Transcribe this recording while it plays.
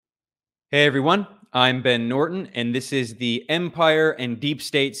Hey everyone, I'm Ben Norton, and this is the Empire and Deep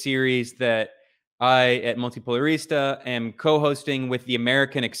State series that I at Multipolarista am co-hosting with the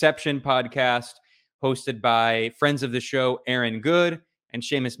American Exception podcast, hosted by friends of the show Aaron Good and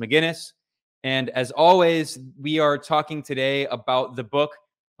Seamus McGinnis. And as always, we are talking today about the book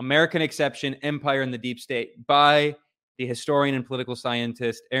American Exception: Empire and the Deep State by the historian and political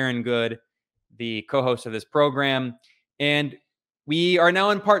scientist Aaron Good, the co-host of this program. And we are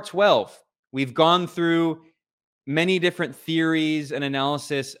now in part 12. We've gone through many different theories and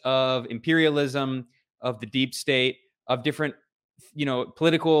analysis of imperialism, of the deep state, of different,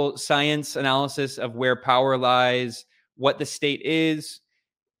 political science analysis of where power lies, what the state is.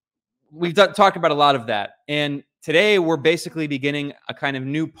 We've talked about a lot of that. And today we're basically beginning a kind of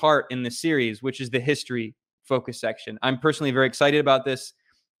new part in the series, which is the history focus section. I'm personally very excited about this.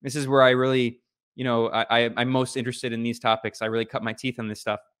 This is where I really, I'm most interested in these topics. I really cut my teeth on this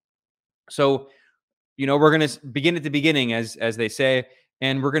stuff. So, we're going to begin at the beginning, as they say,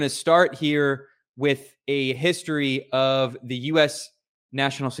 and we're going to start here with a history of the U.S.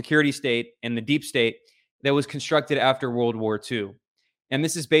 national security state and the deep state that was constructed after World War II. And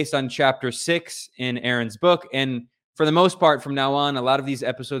this is based on chapter 6 in Aaron's book. And for the most part, from now on, a lot of these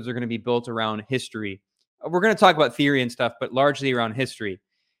episodes are going to be built around history. We're going to talk about theory and stuff, but largely around history.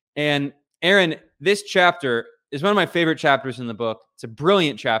 And Aaron, this chapter is one of my favorite chapters in the book. It's a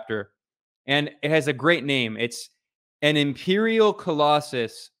brilliant chapter, and it has a great name. It's An Imperial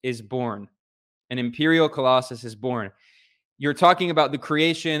Colossus is Born. An Imperial Colossus is Born. You're talking about the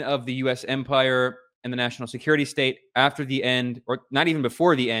creation of the U.S. empire and the national security state after the end, or not even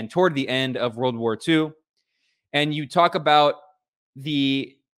before the end, toward the end of World War II. And you talk about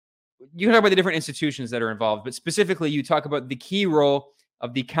the different institutions that are involved, but specifically you talk about the key role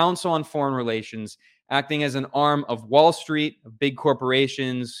of the Council on Foreign Relations, acting as an arm of Wall Street, of big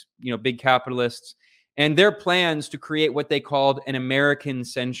corporations, big capitalists, and their plans to create what they called an American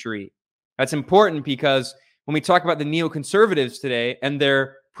century. That's important because when we talk about the neoconservatives today and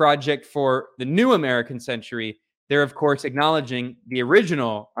their project for the new American century, they're, of course, acknowledging the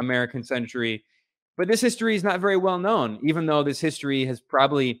original American century. But this history is not very well known, even though this history has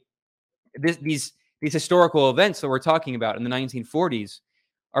probably, these historical events that we're talking about in the 1940s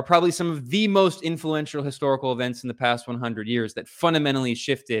are probably some of the most influential historical events in the past 100 years that fundamentally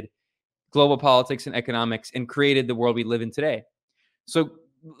shifted global politics and economics and created the world we live in today. So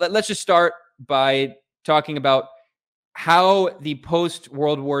let's just start by talking about how the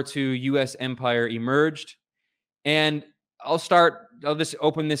post-World War II U.S. empire emerged. And I'll just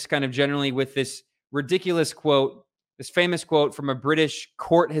open this kind of generally with this ridiculous quote, this famous quote from a British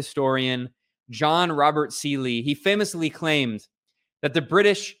court historian, John Robert Seeley. He famously claimed that the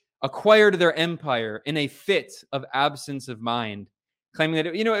British acquired their empire in a fit of absence of mind, claiming that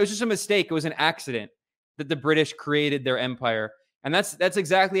it was just a mistake. It was an accident that the British created their empire. And that's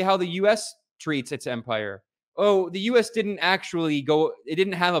exactly how the U.S. treats its empire. Oh, the U.S. didn't it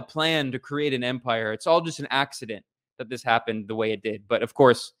didn't have a plan to create an empire. It's all just an accident that this happened the way it did. But of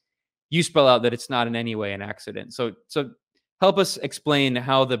course, you spell out that it's not in any way an accident. So help us explain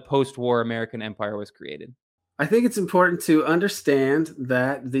how the post-war American empire was created. I think it's important to understand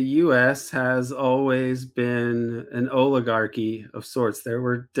that the U.S. has always been an oligarchy of sorts. There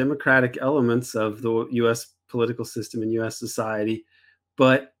were democratic elements of the U.S. political system and U.S. society,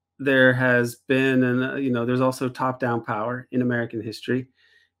 but there has been, there's also top-down power in American history.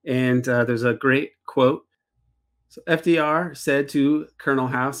 And there's a great quote. So FDR said to Colonel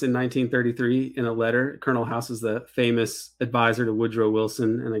House in 1933 in a letter. Colonel House was the famous advisor to Woodrow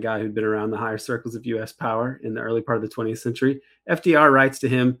Wilson and a guy who'd been around the higher circles of U.S. power in the early part of the 20th century. FDR writes to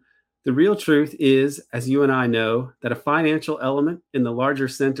him, "The real truth is, as you and I know, that a financial element in the larger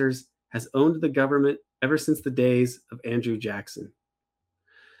centers has owned the government ever since the days of Andrew Jackson."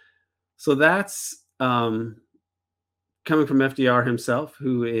 So that's coming from FDR himself,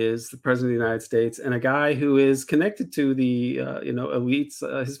 who is the president of the United States, and a guy who is connected to the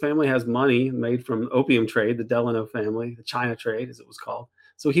elites. His family has money made from opium trade, the Delano family, the China trade, as it was called.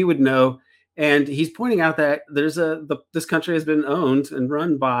 So he would know. And he's pointing out that this country has been owned and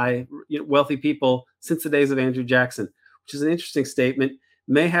run by wealthy people since the days of Andrew Jackson, which is an interesting statement.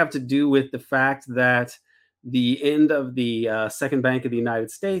 May have to do with the fact that the end of the Second Bank of the United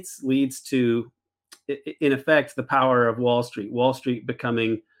States leads to, in effect, the power of Wall Street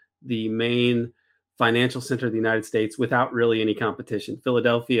becoming the main financial center of the United States without really any competition.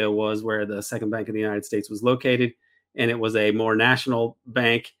 Philadelphia was where the Second Bank of the United States was located, and it was a more nationalized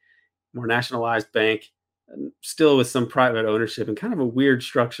bank, still with some private ownership and kind of a weird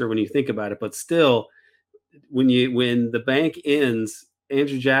structure when you think about it. But still, when the bank ends,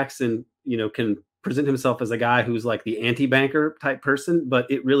 Andrew Jackson can present himself as a guy who's like the anti-banker type person, but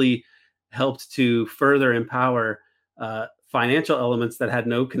it really helped to further empower financial elements that had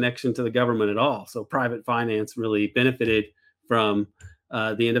no connection to the government at all. So private finance really benefited from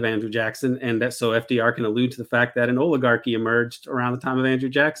the end of Andrew Jackson. And that, so FDR can allude to the fact that an oligarchy emerged around the time of Andrew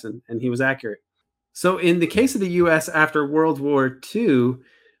Jackson, and he was accurate. So in the case of the U.S. after World War II,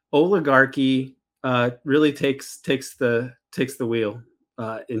 oligarchy really takes the wheel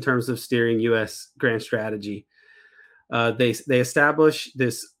in terms of steering U.S. grand strategy. They establish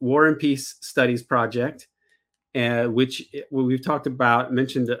this War and Peace Studies project, which we've talked about,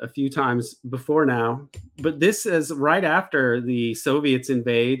 mentioned a few times before now. But this is right after the Soviets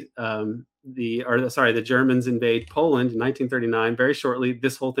invade the Germans invade Poland in 1939. Very shortly,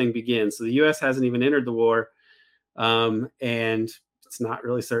 this whole thing begins. So the U.S. hasn't even entered the war, and it's not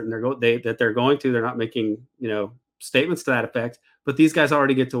really certain they're going to. They're not making statements to that effect. But these guys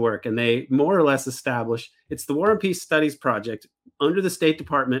already get to work, and they more or less establish it's the War and Peace Studies Project under the State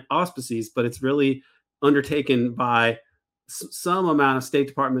Department auspices, but it's really undertaken by some amount of State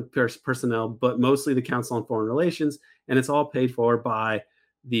Department personnel, but mostly the Council on Foreign Relations, and it's all paid for by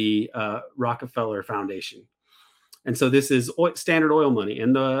the Rockefeller Foundation. And so this is Standard Oil money,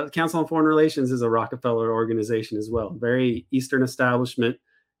 and the Council on Foreign Relations is a Rockefeller organization as well. Very Eastern establishment,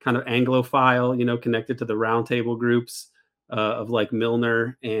 kind of Anglophile, connected to the Round Table groups of like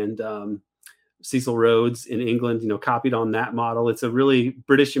Milner and Cecil Rhodes in England, copied on that model. It's a really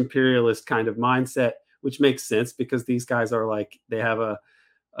British imperialist kind of mindset, which makes sense because these guys are like, they have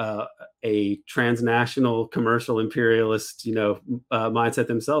a transnational commercial imperialist, mindset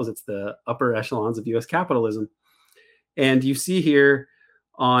themselves. It's the upper echelons of U.S. capitalism. And you see here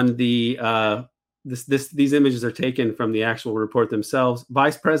on the these images are taken from the actual report themselves.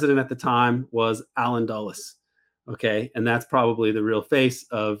 Vice president at the time was Allen Dulles. Okay, and that's probably the real face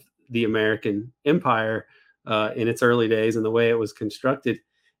of the American empire in its early days and the way it was constructed.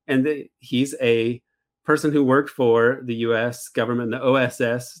 And he's a person who worked for the U.S. government, the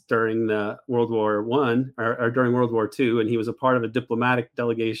OSS, during the World War I or during World War II, and he was a part of a diplomatic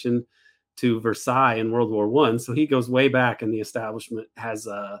delegation to Versailles in World War I. So he goes way back in the establishment, has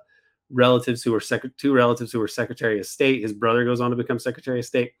relatives who were two relatives who were Secretary of State. His brother goes on to become Secretary of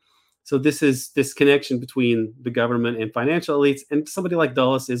State. So this is this connection between the government and financial elites. And somebody like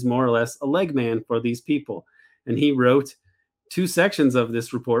Dulles is more or less a leg man for these people. And he wrote 2 sections of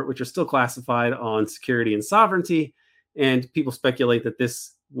this report, which are still classified, on security and sovereignty. And people speculate that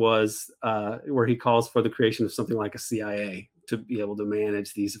this was where he calls for the creation of something like a CIA to be able to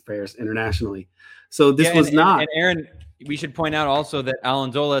manage these affairs internationally. So this was not. And Aaron, we should point out also that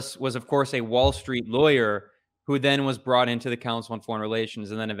Allen Dulles was, of course, a Wall Street lawyer who then was brought into the Council on Foreign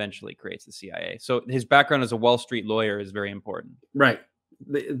Relations and then eventually creates the CIA. So his background as a Wall Street lawyer is very important. Right.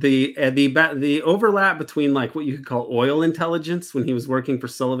 The overlap between like what you could call oil intelligence when he was working for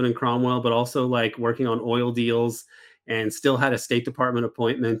Sullivan and Cromwell, but also like working on oil deals and still had a State Department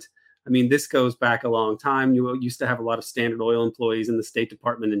appointment. I mean, this goes back a long time. You used to have a lot of Standard Oil employees in the State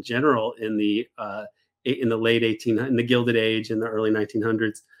Department in general in the late in the Gilded Age in the early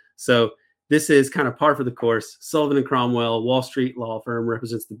 1900s. So this is kind of par for the course. Sullivan and Cromwell, Wall Street law firm,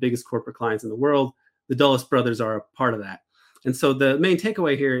 represents the biggest corporate clients in the world. The Dulles brothers are a part of that. And so the main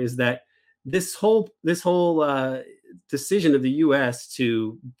takeaway here is that this whole decision of the U.S.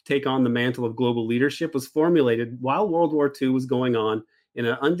 to take on the mantle of global leadership was formulated while World War II was going on in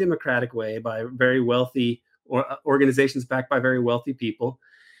an undemocratic way by very wealthy organizations backed by very wealthy people.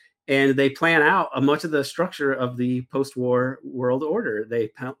 And they plan out much of the structure of the post-war world order.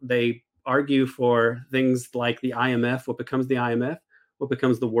 They argue for things like the IMF, what becomes the IMF, what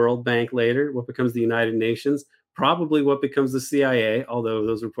becomes the World Bank later, what becomes the United Nations, probably what becomes the CIA, although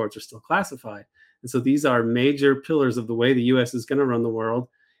those reports are still classified. And so these are major pillars of the way the U.S. is going to run the world.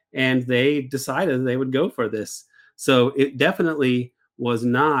 And they decided they would go for this. So it definitely was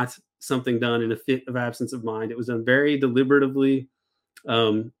not something done in a fit of absence of mind. It was done very deliberatively,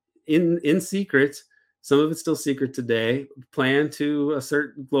 in secret. Some of it's still secret today, plan to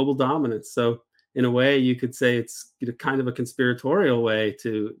assert global dominance. So in a way, you could say it's kind of a conspiratorial way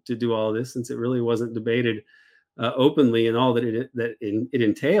to do all this, since it really wasn't debated openly in all that it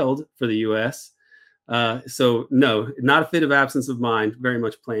entailed for the U.S. So no, not a fit of absence of mind, very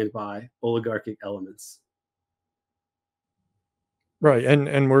much planned by oligarchic elements. Right.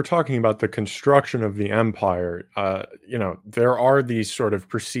 And we're talking about the construction of the empire. There are these sort of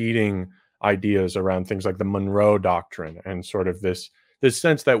preceding ideas around things like the Monroe Doctrine and sort of this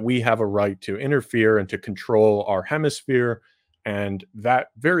sense that we have a right to interfere and to control our hemisphere. And that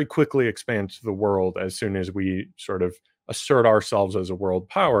very quickly expands to the world as soon as we sort of assert ourselves as a world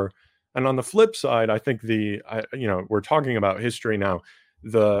power. And on the flip side, I think we're talking about history now.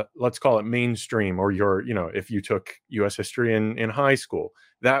 Let's call it mainstream, or if you took U.S. history in high school,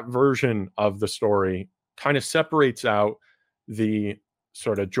 that version of the story kind of separates out the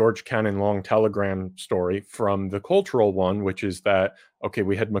sort of George Kennan long telegram story from the cultural one, which is that, okay,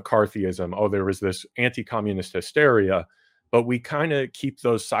 we had McCarthyism. Oh, there was this anti-communist hysteria, but we kind of keep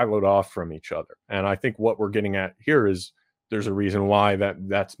those siloed off from each other. And I think what we're getting at here is there's a reason why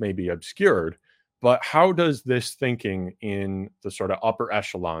that's maybe obscured. But how does this thinking in the sort of upper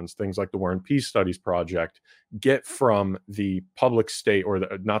echelons, things like the War and Peace Studies Project, get from the public state, or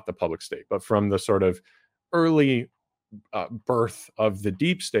not the public state, but from the sort of early birth of the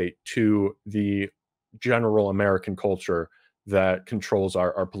deep state to the general American culture that controls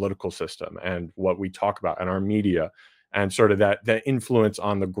our political system and what we talk about in our media, and sort of that influence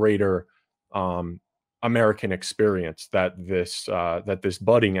on the greater American experience that this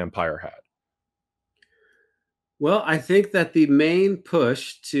budding empire had? Well, I think that the main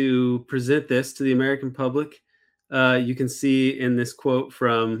push to present this to the American public, you can see in this quote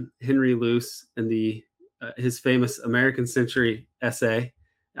from Henry Luce in his famous American Century essay.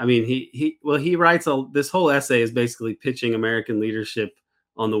 I mean, he writes this whole essay is basically pitching American leadership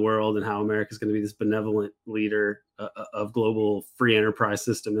on the world and how America is going to be this benevolent leader of global free enterprise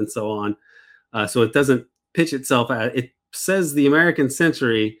system and so on. So it doesn't pitch itself at it. Says the American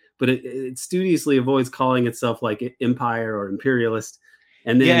century, but it studiously avoids calling itself like empire or imperialist.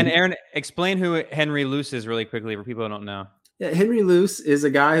 And then, and Aaron, explain who Henry Luce is really quickly for people who don't know. Yeah, Henry Luce is a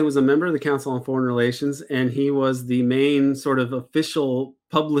guy who was a member of the Council on Foreign Relations, and he was the main sort of official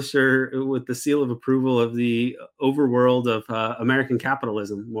publisher with the seal of approval of the overworld of American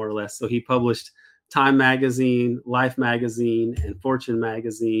capitalism, more or less. So he published Time Magazine, Life Magazine, and Fortune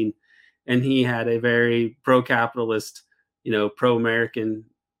Magazine, and he had a very pro-capitalist, pro-American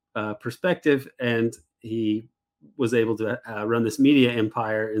perspective, and he was able to run this media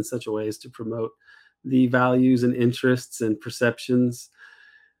empire in such a way as to promote the values and interests and perceptions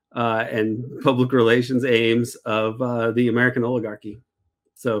and public relations aims of the American oligarchy.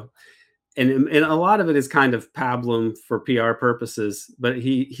 So, and a lot of it is kind of pablum for PR purposes, but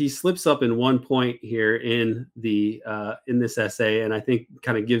he slips up in one point here in this essay, and I think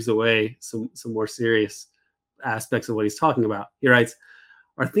kind of gives away some more serious aspects of what he's talking about. He writes,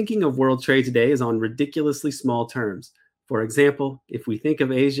 "Our thinking of world trade today is on ridiculously small terms. For example, if we think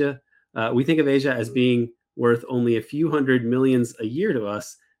of Asia as being worth only a few hundred millions a year to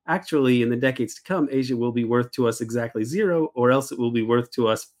us. Actually, in the decades to come, Asia will be worth to us exactly zero, or else it will be worth to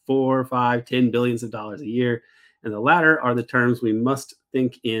us 4, 5, 10 billions of dollars a year. And the latter are the terms we must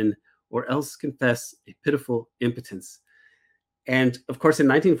think in, or else confess a pitiful impotence." And of course, in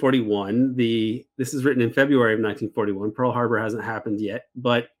 1941, this is written in February of 1941. Pearl Harbor hasn't happened yet,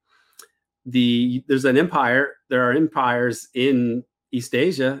 but there's an empire. There are empires in East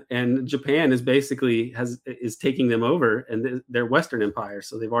Asia, and Japan is taking them over, and they're Western empires.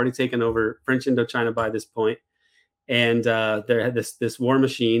 So they've already taken over French Indochina by this point, and this war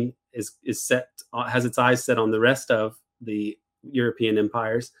machine has its eyes set on the rest of the European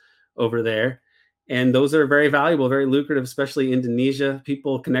empires over there, and those are very valuable, very lucrative, especially Indonesia.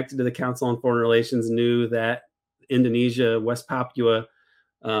 People connected to the Council on Foreign Relations knew that Indonesia, West Papua,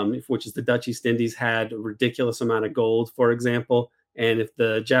 which is the Dutch East Indies, had a ridiculous amount of gold, for example. And if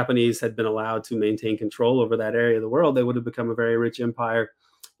the Japanese had been allowed to maintain control over that area of the world, they would have become a very rich empire.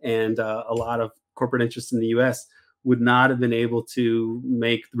 And a lot of corporate interests in the U.S. would not have been able to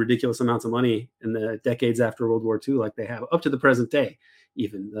make ridiculous amounts of money in the decades after World War II like they have up to the present day.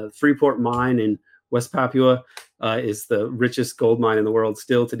 Even the Freeport mine in West Papua is the richest gold mine in the world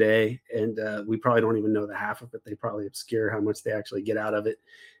still today. And we probably don't even know the half of it. They probably obscure how much they actually get out of it.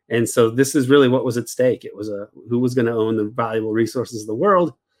 And so this is really what was at stake. It was who was going to own the valuable resources of the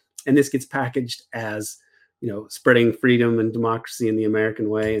world. And this gets packaged as, spreading freedom and democracy in the American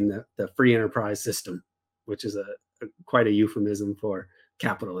way and the free enterprise system, which is quite a euphemism for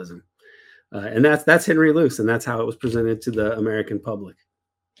capitalism. And that's Henry Luce, and that's how it was presented to the American public.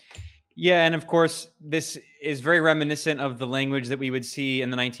 Yeah, and of course, this is very reminiscent of the language that we would see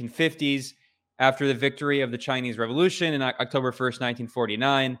in the 1950s after the victory of the Chinese Revolution in October 1st,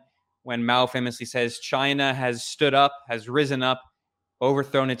 1949, when Mao famously says, "China has stood up, has risen up,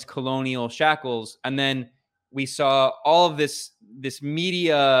 overthrown its colonial shackles." And then we saw all of this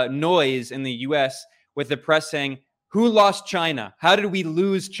media noise in the US with the press saying, "Who lost China? How did we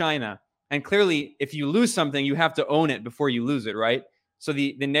lose China?" And clearly, if you lose something, you have to own it before you lose it, right? So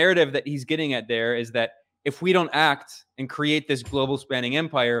the narrative that he's getting at there is that if we don't act and create this global spanning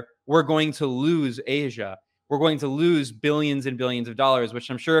empire, we're going to lose Asia. we're going to lose billions and billions of dollars,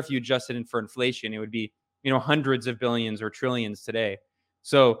 which I'm sure if you adjusted it for inflation, it would be, hundreds of billions or trillions today.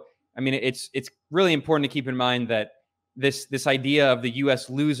 So, I mean, it's really important to keep in mind that this idea of the U.S.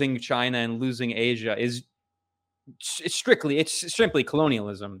 losing China and losing Asia is it's simply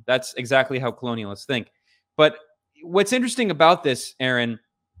colonialism. That's exactly how colonialists think. But what's interesting about this, Aaron,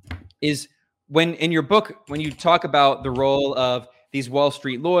 is when in your book, when you talk about the role of these Wall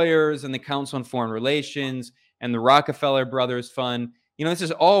Street lawyers and the Council on Foreign Relations and the Rockefeller Brothers Fund, this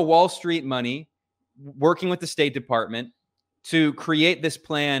is all Wall Street money working with the State Department to create this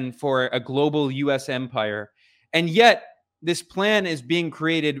plan for a global U.S. empire. And yet this plan is being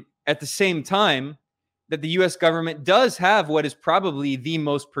created at the same time that the U.S. government does have what is probably the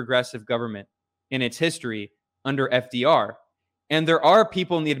most progressive government in its history under FDR. And there are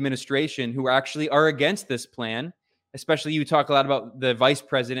people in the administration who actually are against this plan. Especially, you talk a lot about the Vice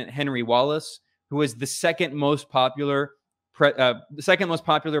President, Henry Wallace, who was the second most popular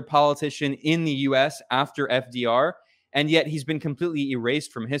politician in the U.S. after FDR. And yet he's been completely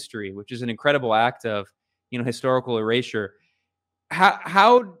erased from history, which is an incredible act of, historical erasure.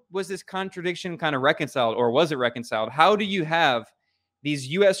 How was this contradiction kind of reconciled, or was it reconciled? How do you have these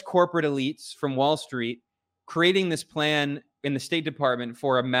U.S. corporate elites from Wall Street creating this plan in the State Department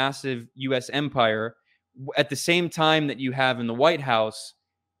for a massive U.S. empire at the same time that you have in the White House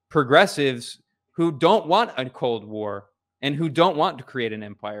progressives who don't want a Cold War and who don't want to create an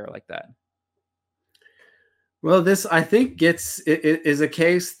empire like that? Well, this, I think, is a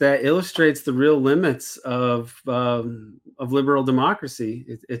case that illustrates the real limits of liberal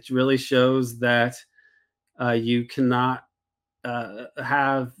democracy. It really shows that you cannot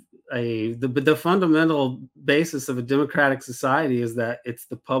have the fundamental basis of a democratic society is that it's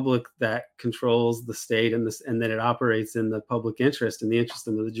the public that controls the state and that it operates in the public interest, in the interest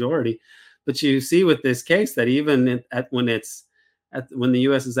of the majority. But you see with this case that even when the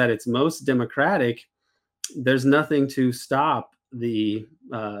U.S. is at its most democratic, there's nothing to stop the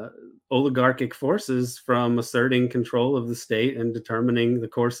oligarchic forces from asserting control of the state and determining the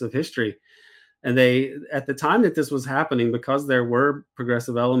course of history. And at the time that this was happening, because there were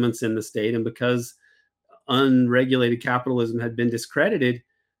progressive elements in the state and because unregulated capitalism had been discredited,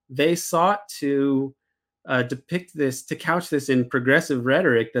 they sought to depict this, to couch this in progressive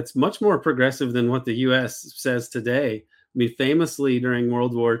rhetoric that's much more progressive than what the U.S. says today. I mean, famously during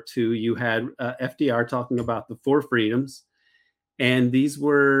World War II, you had FDR talking about the four freedoms, and these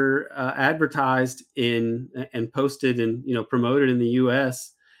were advertised in and posted and promoted in the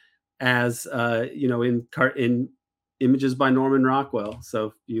U.S. as in images by Norman Rockwell.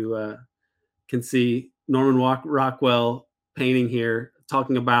 So you can see Norman Rockwell painting here,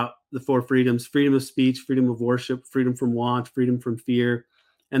 talking about the four freedoms: freedom of speech, freedom of worship, freedom from want, freedom from fear.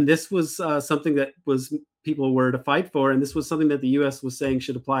 And this was something that people were to fight for, and this was something that the U.S. was saying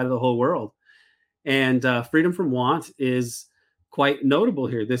should apply to the whole world. And freedom from want is quite notable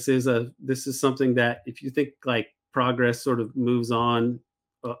here. This is something that, if you think like progress sort of moves on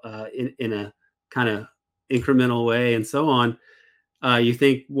in a kind of incremental way and so on, you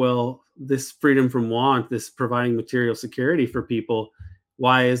think, well, this freedom from want, this providing material security for people,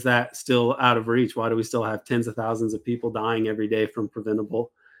 why is that still out of reach? Why do we still have tens of thousands of people dying every day from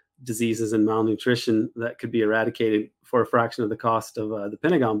preventable diseases and malnutrition that could be eradicated for a fraction of the cost of the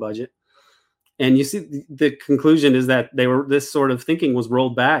Pentagon budget? And you see the conclusion is that this sort of thinking was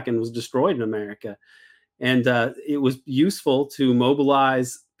rolled back and was destroyed in America. And it was useful to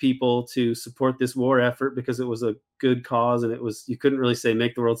mobilize people to support this war effort because it was a good cause. And you couldn't really say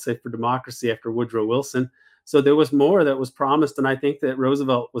make the world safe for democracy after Woodrow Wilson. So there was more that was promised. And I think that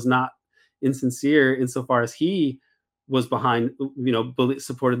Roosevelt was not insincere insofar as he was behind,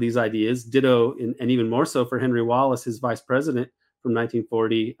 supported these ideas. Ditto, and even more so for Henry Wallace, his vice president from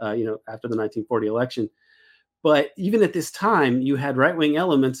 1940, after the 1940 election. But even at this time, you had right-wing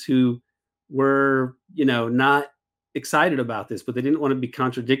elements who were, not excited about this, but they didn't want to be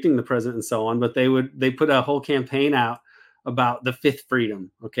contradicting the president and so on. But they put a whole campaign out about the fifth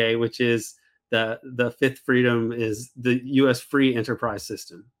freedom, okay, which is the fifth freedom is the U.S. free enterprise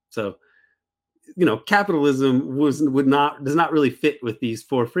system. So, capitalism does not really fit with these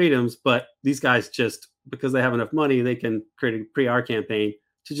four freedoms, but these guys just, because they have enough money, they can create a PR campaign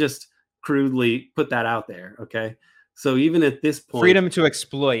to just crudely put that out there. Okay. So even at this point, freedom to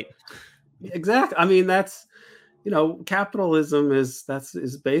exploit. Exactly. I mean, that's, capitalism is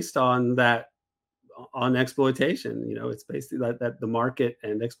based on that, on exploitation. It's basically that the market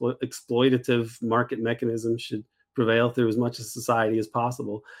and exploitative market mechanism should prevail through as much of society as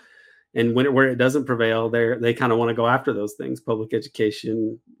possible. And where it doesn't prevail, they kind of want to go after those things: public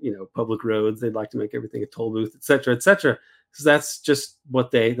education, public roads. They'd like to make everything a toll booth, et cetera, et cetera. Because that's just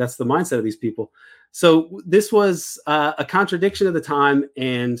that's the mindset of these people. So this was a contradiction of the time,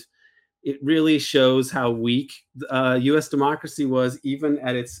 and it really shows how weak U.S. democracy was, even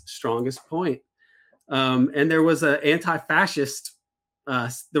at its strongest point. And there was an anti-fascist.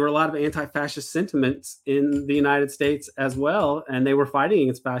 There were a lot of anti-fascist sentiments in the United States as well, and they were fighting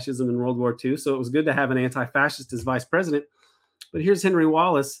against fascism in World War II. So it was good to have an anti-fascist as vice president. But here's Henry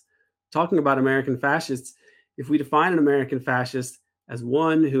Wallace talking about American fascists. If we define an American fascist as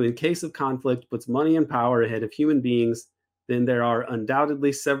one who, in case of conflict, puts money and power ahead of human beings, then there are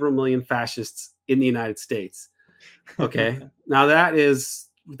undoubtedly several million fascists in the United States. Okay, now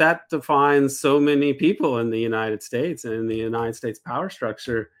that defines so many people in the United States and in the United States power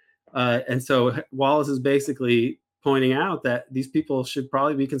structure. And so Wallace is basically pointing out that these people should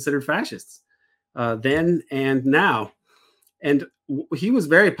probably be considered fascists then and now. And he was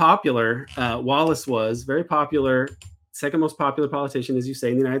very popular. Wallace was very popular, second most popular politician, as you say,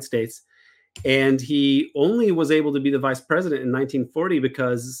 in the United States. And he only was able to be the vice president in 1940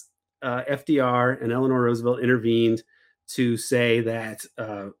 because FDR and Eleanor Roosevelt intervened to say that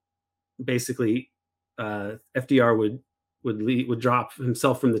basically FDR would drop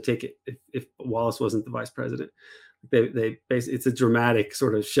himself from the ticket if Wallace wasn't the vice president. They basically, it's a dramatic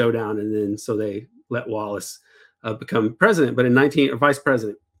sort of showdown, and then so they let Wallace become president, or vice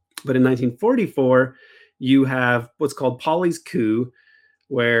president. But in 1944, you have what's called Pauley's coup,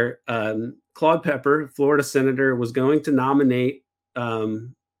 where Claude Pepper, Florida senator, was going to nominate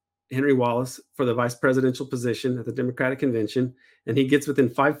Henry Wallace for the vice presidential position at the Democratic Convention, and he gets within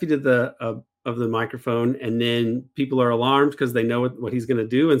 5 feet of the microphone, and then people are alarmed because they know what he's going to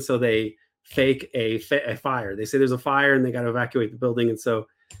do, and so they fake a fire. They say there's a fire, and they got to evacuate the building. And so,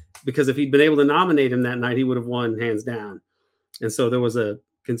 because if he'd been able to nominate him that night, he would have won hands down. And so there was a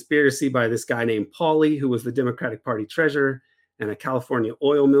conspiracy by this guy named Pauley, who was the Democratic Party treasurer and a California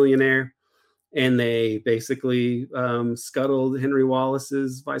oil millionaire. And they basically scuttled Henry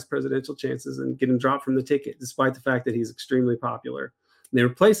Wallace's vice presidential chances and get him dropped from the ticket, despite the fact that he's extremely popular. And they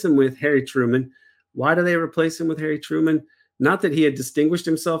replace him with Harry Truman. Why do they replace him with Harry Truman? Not that he had distinguished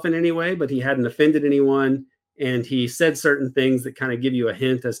himself in any way, but he hadn't offended anyone. And he said certain things that kind of give you a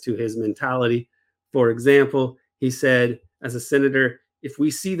hint as to his mentality. For example, he said, as a senator, if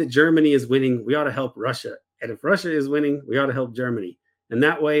we see that Germany is winning, we ought to help Russia. And if Russia is winning, we ought to help Germany. And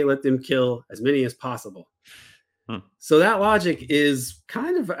that way, let them kill as many as possible. So that logic is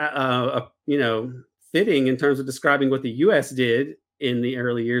kind of, fitting in terms of describing what the U.S. did in the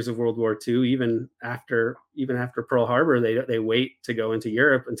early years of World War II. Even after Pearl Harbor, they wait to go into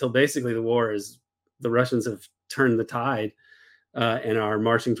Europe until basically the Russians have turned the tide and are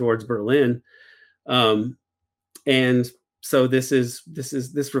marching towards Berlin. And so this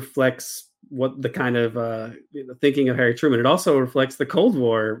reflects what the kind of thinking of Harry Truman. It also reflects the Cold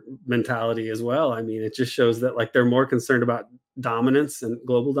War mentality as well. I mean, it just shows that like they're more concerned about dominance and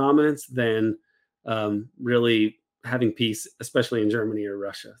global dominance than really having peace, especially in Germany or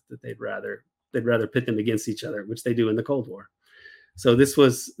Russia. That they'd rather pit them against each other, which they do in the Cold War. So this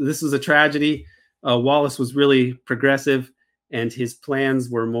was a tragedy. Wallace was really progressive, and his plans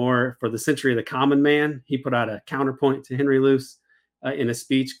were more for the century of the common man. He put out a counterpoint to Henry Luce in a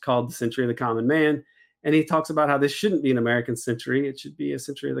speech called The Century of the Common Man. And he talks about how this shouldn't be an American century. It should be a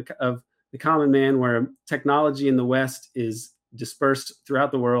century of the common man, where technology in the West is dispersed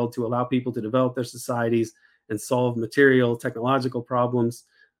throughout the world to allow people to develop their societies and solve material, technological problems,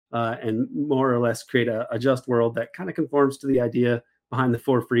 and more or less create a just world that kind of conforms to the idea behind the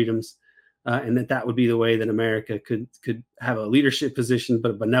four freedoms. And that would be the way that America could have a leadership position,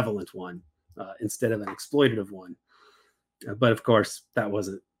 but a benevolent one instead of an exploitative one. But of course, that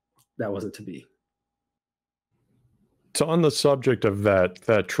wasn't to be. So on the subject of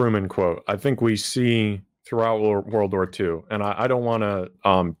that Truman quote, I think we see throughout World War II, and I don't want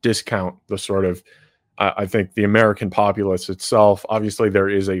to discount the sort of, I think the American populace itself. Obviously, there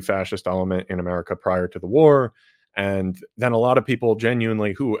is a fascist element in America prior to the war. And then a lot of people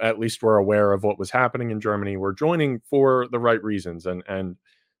genuinely who at least were aware of what was happening in Germany were joining for the right reasons. And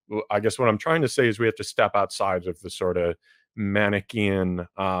I guess what I'm trying to say is we have to step outside of the sort of Manichaean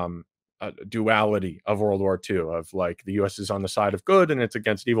duality of World War II, of like the US is on the side of good and it's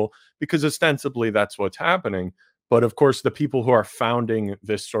against evil, because ostensibly that's what's happening. But of course, the people who are founding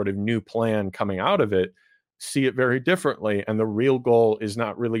this sort of new plan coming out of it see it very differently. And the real goal is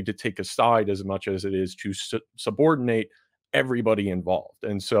not really to take a side as much as it is to subordinate everybody involved.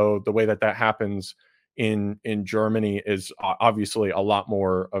 And so the way that happens in Germany is obviously a lot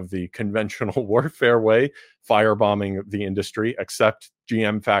more of the conventional warfare way, firebombing the industry, except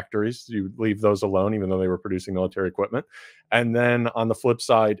GM factories. You leave those alone, even though they were producing military equipment. And then on the flip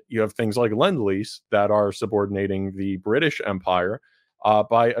side, you have things like Lend-Lease that are subordinating the British Empire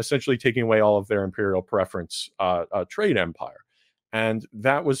by essentially taking away all of their imperial preference trade empire. And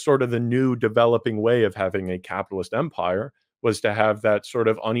that was sort of the new developing way of having a capitalist empire, was to have that sort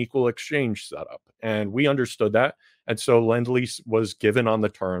of unequal exchange set up. And we understood that. And so Lend-Lease was given on the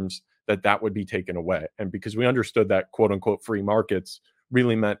terms that that would be taken away. And because we understood that quote unquote free markets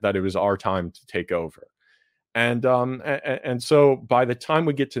really meant that it was our time to take over. And so by the time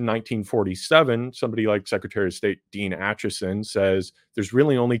we get to 1947, somebody like Secretary of State Dean Acheson says there's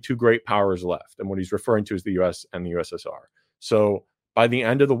really only two great powers left. And what he's referring to is the US and the USSR. So by the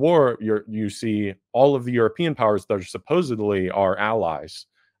end of the war, you see all of the European powers that are supposedly our allies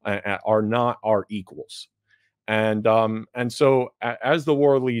are not our equals. And so as the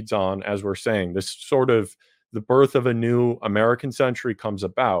war leads on, as we're saying, this sort of the birth of a new American century comes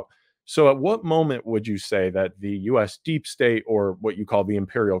about. So at what moment would you say that the US deep state, or what you call the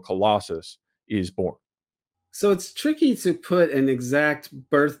imperial colossus, is born? So it's tricky to put an exact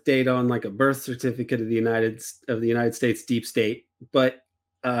birth date on like a birth certificate of the United States deep state, but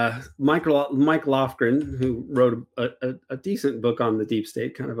Mike Lofgren, who wrote a decent book on the deep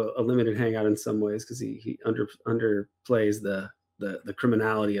state, kind of a limited hangout in some ways because he underplays the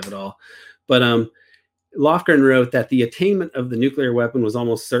criminality of it all, but Lofgren wrote that the attainment of the nuclear weapon was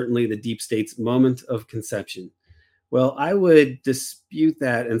almost certainly the deep state's moment of conception. Well, I would dispute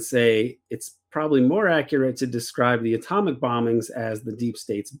that and say it's probably more accurate to describe the atomic bombings as the deep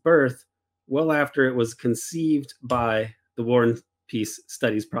state's birth, well after it was conceived by the War and Peace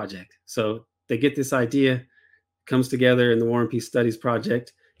Studies Project. So they get this idea, comes together, and the War and Peace Studies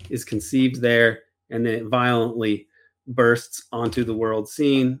Project is conceived there, and then it violently bursts onto the world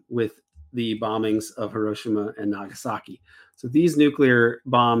scene with the bombings of Hiroshima and Nagasaki. So these nuclear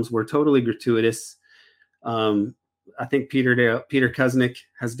bombs were totally gratuitous. I think Peter Kuznick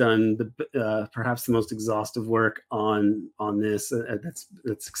has done perhaps the most exhaustive work on this.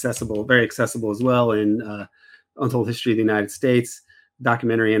 That's accessible, very accessible as well in Untold History of the United States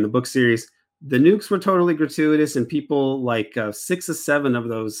documentary and the book series. The nukes were totally gratuitous, and people like 6 or 7 of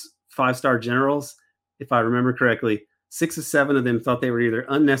those 5-star generals, if I remember correctly, 6 or 7 of them thought they were either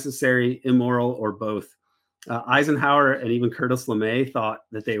unnecessary, immoral, or both. Eisenhower and even Curtis LeMay thought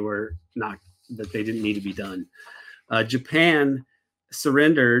that they didn't need to be done. Japan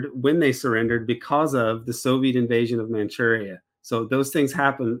surrendered when they surrendered because of the Soviet invasion of Manchuria. So those things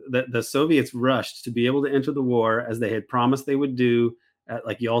happened. The Soviets rushed to be able to enter the war as they had promised they would do at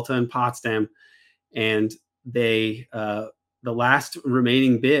like Yalta and Potsdam. And they, the last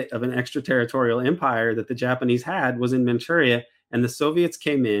remaining bit of an extraterritorial empire that the Japanese had was in Manchuria. And the Soviets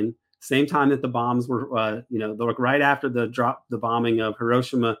came in same time that the bombs were, right after the bombing of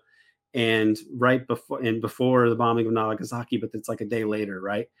Hiroshima, and right before the bombing of Nagasaki, but it's like a day later,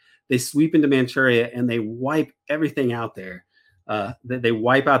 right? They sweep into Manchuria and they wipe everything out there. They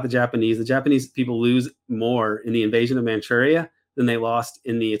wipe out the Japanese. The Japanese people lose more in the invasion of Manchuria than they lost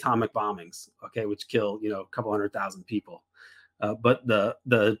in the atomic bombings, okay, which killed, a couple 100,000 people. But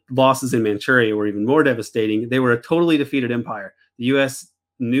the losses in Manchuria were even more devastating. They were a totally defeated empire. The U.S.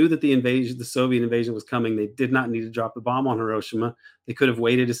 knew that the Soviet invasion was coming. They did not need to drop the bomb on Hiroshima. They could have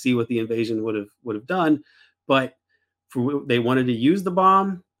waited to see what the invasion would have done, but they wanted to use the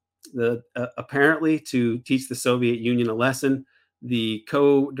bomb, apparently, to teach the Soviet Union a lesson. The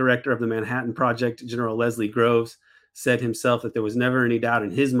co-director of the Manhattan Project, General Leslie Groves, said himself that there was never any doubt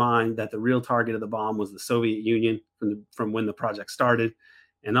in his mind that the real target of the bomb was the Soviet Union from when the project started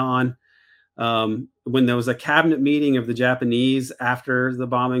and on. When there was a cabinet meeting of the Japanese after the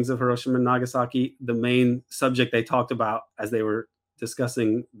bombings of Hiroshima and Nagasaki, the main subject they talked about as they were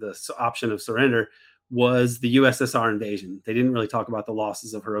discussing the option of surrender was the USSR invasion. They didn't really talk about the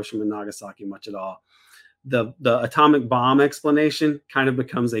losses of Hiroshima and Nagasaki much at all. The atomic bomb explanation kind of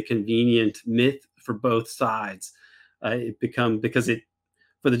becomes a convenient myth for both sides. For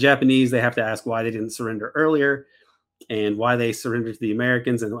the Japanese, they have to ask why they didn't surrender earlier, and why they surrendered to the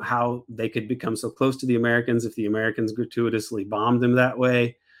Americans, and how they could become so close to the Americans if the Americans gratuitously bombed them that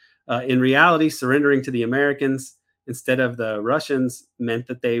way. In reality, surrendering to the Americans instead of the Russians meant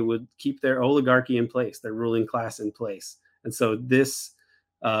that they would keep their oligarchy in place, their ruling class in place. And so this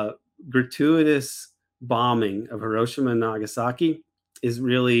gratuitous bombing of Hiroshima and Nagasaki is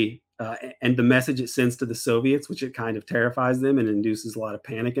really, and the message it sends to the Soviets, which it kind of terrifies them and induces a lot of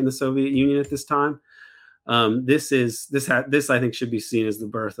panic in the Soviet Union at this time, This I think should be seen as the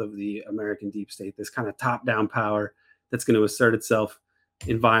birth of the American deep state, this kind of top-down power that's going to assert itself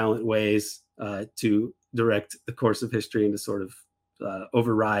in violent ways to direct the course of history and to sort of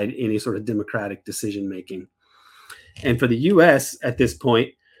override any sort of democratic decision making. And for the U.S. at this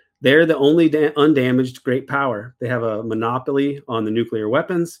point, they're the only undamaged great power. They have a monopoly on the nuclear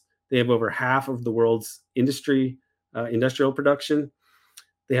weapons. They have over half of the world's industrial production.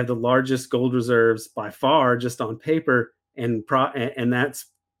 They have the largest gold reserves by far, just on paper, and that's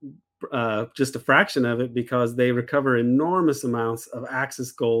just a fraction of it because they recover enormous amounts of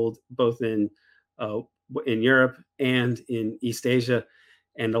Axis gold, both in Europe and in East Asia.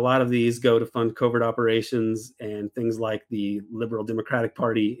 And a lot of these go to fund covert operations and things like the Liberal Democratic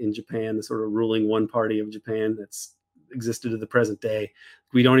Party in Japan, the sort of ruling one party of Japan that's existed to the present day.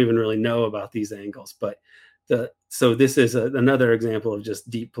 We don't even really know about these angles, but so this is another example of just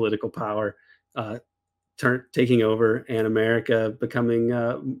deep political power taking over, and America becoming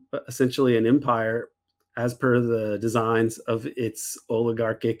essentially an empire as per the designs of its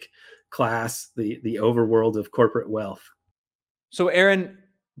oligarchic class, the overworld of corporate wealth. So, Aaron,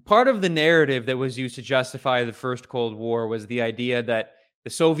 part of the narrative that was used to justify the first Cold War was the idea that the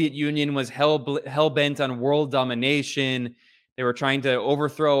Soviet Union was hell-bent on world domination. They were trying to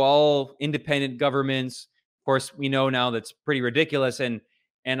overthrow all independent governments. Of course, we know now that's pretty ridiculous. And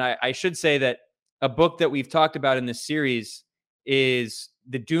I should say that a book that we've talked about in this series is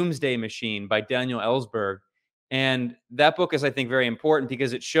The Doomsday Machine by Daniel Ellsberg. And that book is, I think, very important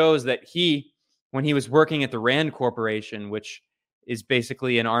because it shows that when he was working at the Rand Corporation, which is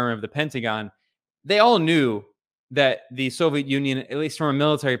basically an arm of the Pentagon, they all knew that the Soviet Union, at least from a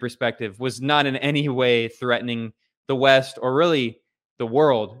military perspective, was not in any way threatening the West or really the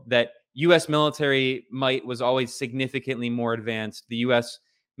world, that U.S. military might was always significantly more advanced. The U.S.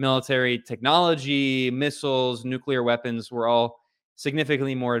 military technology, missiles, nuclear weapons were all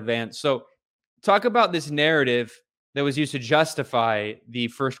significantly more advanced. So talk about this narrative that was used to justify the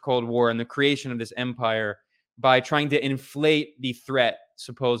first Cold War and the creation of this empire by trying to inflate the threat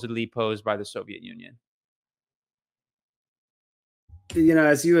supposedly posed by the Soviet Union. You know,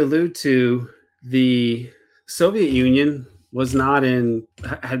 as you allude to, the Soviet Union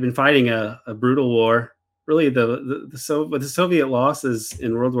had been fighting a brutal war. Really, the Soviet losses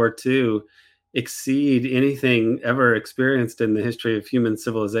in World War II exceed anything ever experienced in the history of human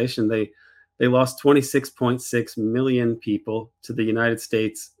civilization. They lost 26.6 million people to the United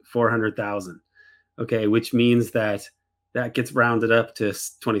States 400,000. Okay, which means that gets rounded up to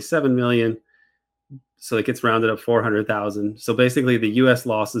 27 million. So it gets rounded up 400,000. So basically the US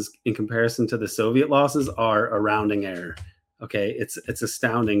losses in comparison to the Soviet losses are a rounding error. Okay, it's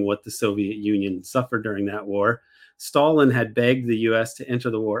astounding what the Soviet Union suffered during that war. Stalin had begged the US to enter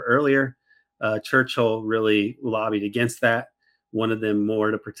the war earlier. Churchill really lobbied against that, wanted them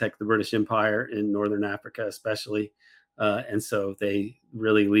more to protect the British Empire in Northern Africa especially. And so they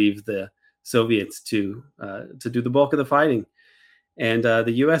really leave the Soviets to do the bulk of the fighting. And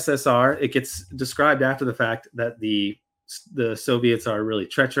the USSR, it gets described after the fact that the Soviets are really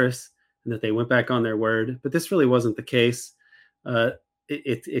treacherous and that they went back on their word. But this really wasn't the case.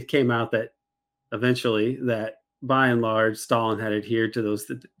 It came out that eventually that by and large, Stalin had adhered to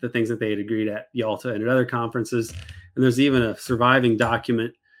the things that they had agreed at Yalta and at other conferences. And there's even a surviving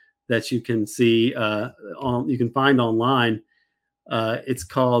document that you can see you can find online. It's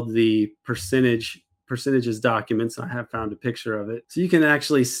called the percentages documents. I have found a picture of it. So you can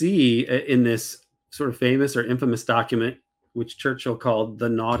actually see in this sort of famous or infamous document, which Churchill called the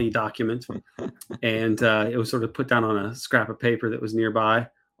naughty document. And it was sort of put down on a scrap of paper that was nearby,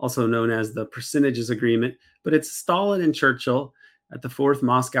 also known as the percentages agreement. But it's Stalin and Churchill at the Fourth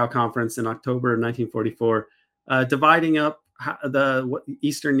Moscow Conference in October of 1944, dividing up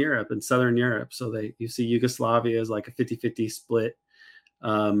Eastern Europe and Southern Europe. So you see Yugoslavia as like a 50-50 split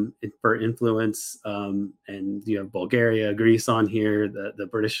for influence, and you have Bulgaria, Greece on here. The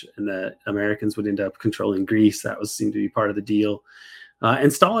British and the Americans would end up controlling Greece. That seemed to be part of the deal.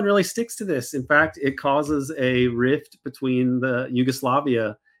 And Stalin really sticks to this. In fact, it causes a rift between the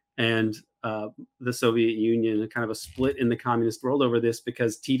Yugoslavia and the Soviet Union, kind of a split in the communist world over this,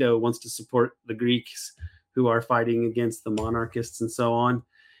 because Tito wants to support the Greeks who are fighting against the monarchists and so on,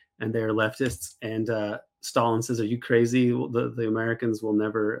 and they're leftists. And Stalin says, "Are you crazy? The Americans will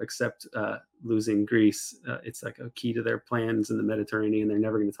never accept losing Greece. It's like a key to their plans in the Mediterranean. They're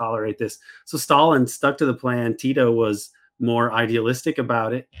never going to tolerate this." So Stalin stuck to the plan. Tito was more idealistic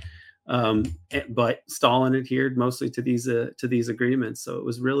about it, but Stalin adhered mostly to these agreements. So it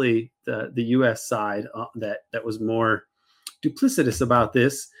was really the U.S. side that was more duplicitous about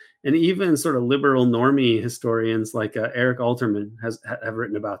this. And even sort of liberal normie historians like Eric Alterman have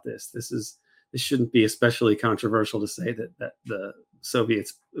written about this. This shouldn't be especially controversial to say that the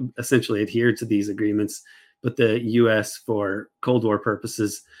Soviets essentially adhered to these agreements, but the U.S., for Cold War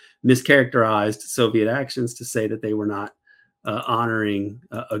purposes, mischaracterized Soviet actions to say that they were not honoring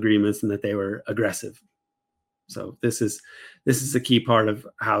agreements and that they were aggressive. So this is a key part of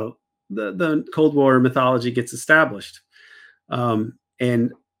how the Cold War mythology gets established.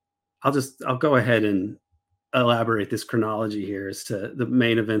 And I'll go ahead and elaborate this chronology here as to the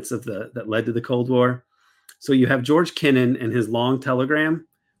main events that led to the Cold War. So you have George Kennan and his long telegram,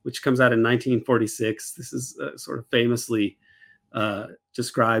 which comes out in 1946. This is sort of famously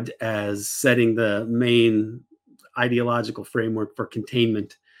described as setting the main ideological framework for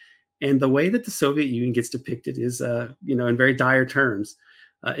containment. And the way that the Soviet Union gets depicted is, in very dire terms.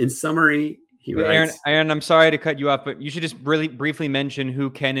 In summary, he writes... Aaron, I'm sorry to cut you off, but you should just really briefly mention who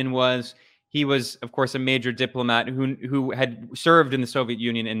Kennan was. He was, of course, a major diplomat who had served in the Soviet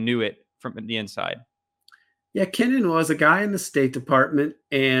Union and knew it from the inside. Yeah, Kennan was a guy in the State Department,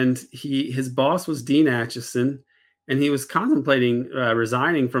 and his boss was Dean Acheson, and he was contemplating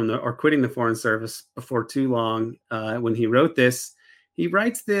resigning or quitting the Foreign Service before too long. When he wrote this, he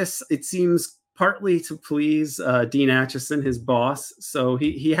writes this, it seems, partly to please Dean Acheson, his boss. So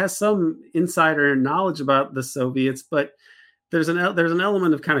he has some insider knowledge about the Soviets, but there's an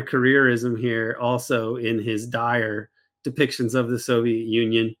element of kind of careerism here also in his dire depictions of the Soviet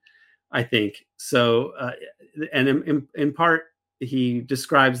Union, I think. So, and in part, he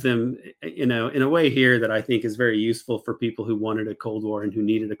describes them, in a way here that I think is very useful for people who wanted a Cold War and who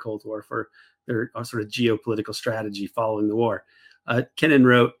needed a Cold War for their sort of geopolitical strategy following the war. Kennan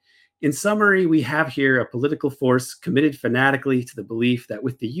wrote, "In summary, we have here a political force committed fanatically to the belief that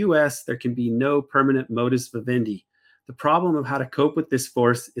with the U.S. there can be no permanent modus vivendi. The problem of how to cope with this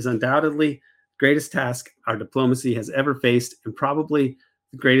force is undoubtedly the greatest task our diplomacy has ever faced, and probably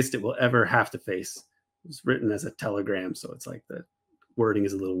the greatest it will ever have to face." It was written as a telegram, so it's like the wording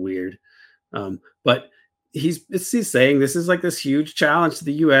is a little weird. But he's saying this is like this huge challenge to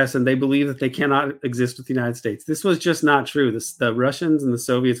the U.S., and they believe that they cannot exist with the United States. This was just not true. The Russians and the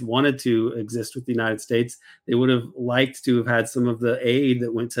Soviets wanted to exist with the United States. They would have liked to have had some of the aid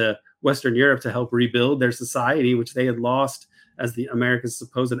that went to Western Europe to help rebuild their society, which they had lost as the America's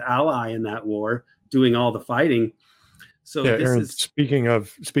supposed ally in that war, doing all the fighting. So yeah, Aaron, speaking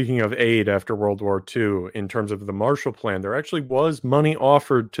of aid after World War II, in terms of the Marshall Plan, there actually was money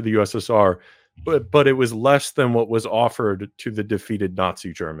offered to the USSR, but it was less than what was offered to the defeated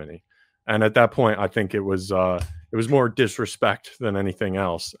Nazi Germany. And at that point, I think it was more disrespect than anything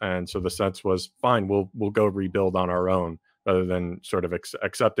else. And so the sense was, fine, we'll go rebuild on our own, rather than sort of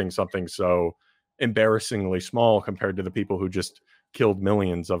accepting something so embarrassingly small compared to the people who just killed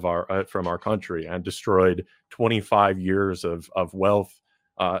millions of from our country and destroyed 25 years of wealth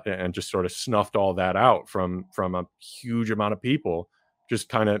and just sort of snuffed all that out from a huge amount of people. Just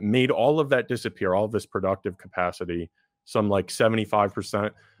kind of made all of that disappear, all of this productive capacity. Some like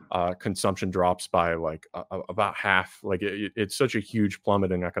 75% consumption drops by like about half. Like it's such a huge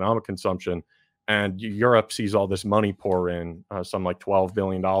plummet in economic consumption. And Europe sees all this money pour in, some like $12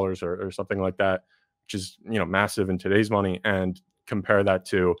 billion or something like that, which is, massive in today's money. And compare that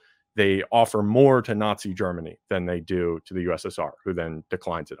to, they offer more to Nazi Germany than they do to the USSR, who then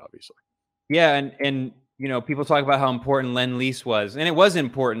declines it, obviously. Yeah, and people talk about how important Lend-Lease was, and it was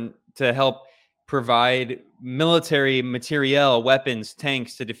important to help provide military materiel, weapons,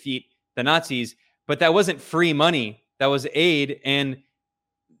 tanks to defeat the Nazis, but that wasn't free money. That was aid, and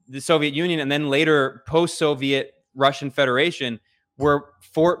the Soviet Union and then later post-Soviet Russian Federation were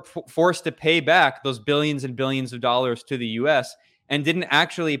forced to pay back those billions and billions of dollars to the U.S. and didn't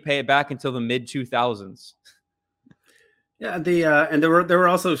actually pay it back until the mid-2000s. Yeah, and there were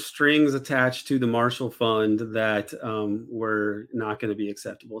also strings attached to the Marshall Fund that were not going to be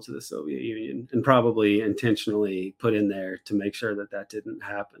acceptable to the Soviet Union, and probably intentionally put in there to make sure that didn't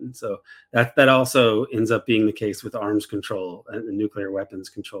happen. So that also ends up being the case with arms control and nuclear weapons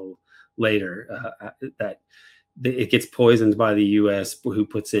control later. That it gets poisoned by the U.S., who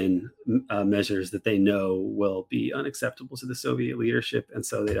puts in measures that they know will be unacceptable to the Soviet leadership, and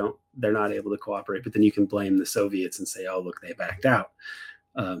so they're not able to cooperate. But then you can blame the Soviets and say, "Oh, look, they backed out."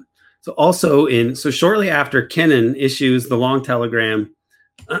 So shortly after, Kennan issues the long telegram,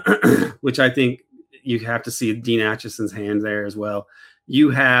 which I think you have to see Dean Acheson's hand there as well.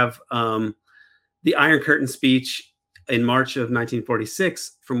 You have the Iron Curtain speech in March of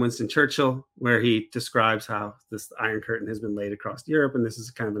 1946 from Winston Churchill, where he describes how this Iron Curtain has been laid across Europe, and this is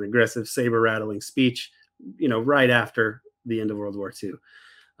kind of an aggressive, saber-rattling speech, right after the end of World War II.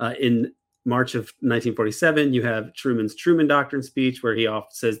 In March of 1947, you have Truman's Truman Doctrine speech, where he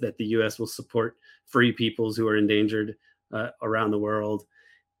often says that the U.S. will support free peoples who are endangered around the world.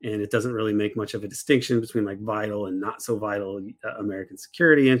 And it doesn't really make much of a distinction between like vital and not so vital American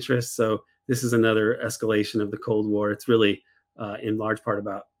security interests. So this is another escalation of the Cold War. It's really in large part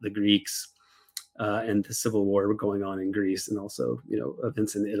about the Greeks and the civil war going on in Greece, and also,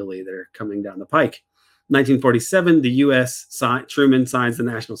 events in Italy that are coming down the pike. 1947, the U.S. Truman signs the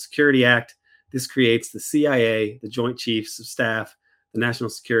National Security Act. This creates the CIA, the Joint Chiefs of Staff, the National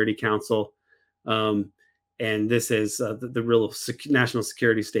Security Council, and this is the real national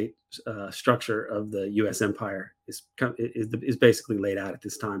security state structure of the U.S. empire is basically laid out at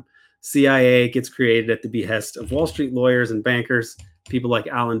this time. CIA gets created at the behest of Wall Street lawyers and bankers, people like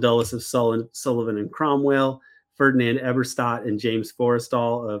Allen Dulles of Sullivan and Cromwell, Ferdinand Eberstadt and James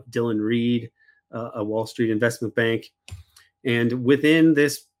Forrestal of Dillon Reed, a Wall Street investment bank. And within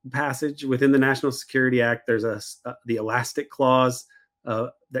this passage, within the National Security Act, there's the elastic clause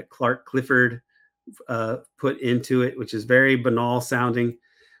that Clark Clifford put into it, which is very banal sounding,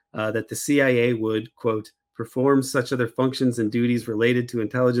 that the CIA would, quote, perform such other functions and duties related to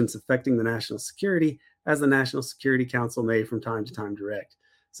intelligence affecting the national security as the National Security Council may from time to time direct.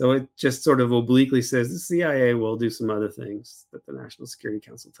 So it just sort of obliquely says the CIA will do some other things that the National Security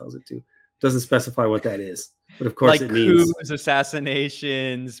Council tells it to. Doesn't specify what that is, but of course, like it means coups,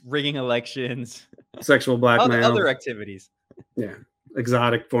 assassinations, rigging elections, sexual blackmail, other activities. Yeah,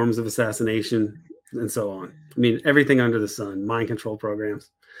 exotic forms of assassination, and so on. I mean, everything under the sun, mind control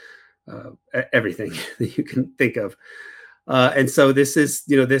programs, everything that you can think of. And so this is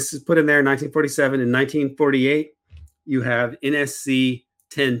put in there in 1947. In 1948, you have NSC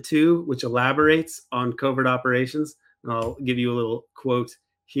 10-2, which elaborates on covert operations. And I'll give you a little quote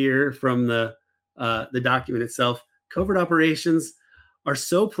here from the document itself. Covert operations are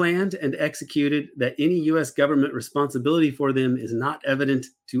so planned and executed that any U.S. government responsibility for them is not evident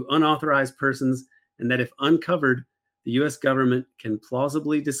to unauthorized persons, and that if uncovered, the U.S. government can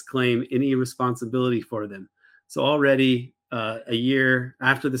plausibly disclaim any responsibility for them. So already a year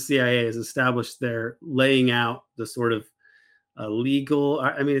after the CIA is established, they're laying out the sort of legal,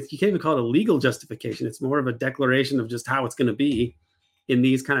 I mean, you can't even call it a legal justification. It's more of a declaration of just how it's going to be in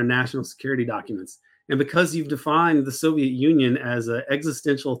these kind of national security documents. And because you've defined the Soviet Union as an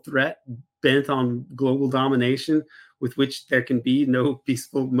existential threat bent on global domination with which there can be no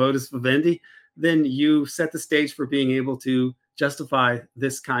peaceful modus vivendi, then you set the stage for being able to justify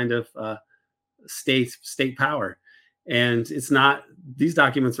this kind of state power. And it's not, these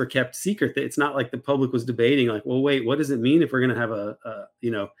documents were kept secret. It's not like the public was debating like, well, wait, what does it mean if we're going to have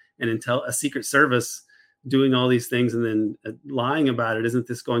a secret service doing all these things and then lying about it? Isn't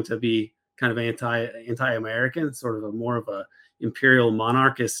this going to be kind of anti-American, sort of more of a imperial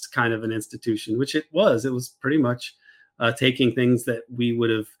monarchist kind of an institution, which it was. It was pretty much taking things that we would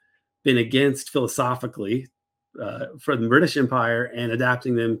have been against philosophically for the British Empire and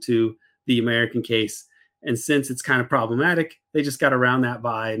adapting them to the American case. And since it's kind of problematic, they just got around that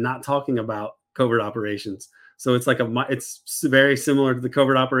by not talking about covert operations. So it's like it's very similar to the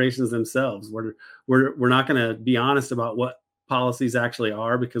covert operations themselves. We're not going to be honest about what policies actually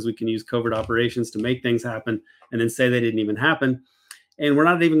are, because we can use covert operations to make things happen and then say they didn't even happen. And we're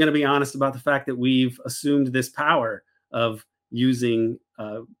not even going to be honest about the fact that we've assumed this power of using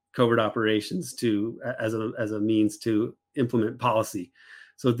covert operations as a means to implement policy.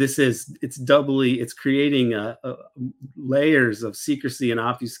 So it's creating layers of secrecy and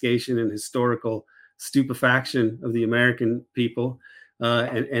obfuscation and historical stupefaction of the American people.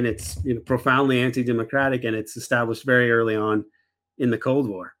 And it's profoundly anti-democratic, and it's established very early on in the Cold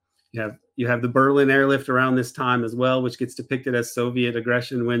War. You have the Berlin airlift around this time as well, which gets depicted as Soviet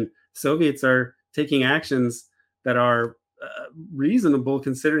aggression when Soviets are taking actions that are reasonable,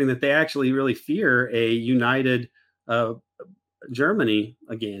 considering that they actually really fear a united Germany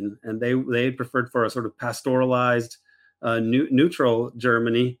again, and they preferred for a sort of pastoralized, neutral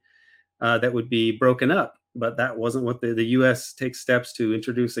Germany that would be broken up. But that wasn't what the U.S. takes steps to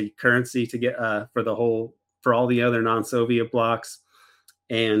introduce a currency to get for all the other non-Soviet blocs.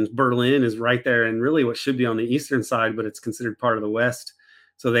 And Berlin is right there, and really what should be on the eastern side, but it's considered part of the West.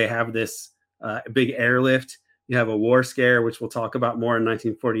 So they have this big airlift. You have a war scare, which we'll talk about more in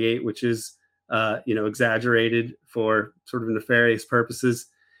 1948, which is exaggerated for sort of nefarious purposes.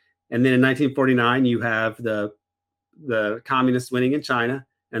 And then in 1949, you have the communists winning in China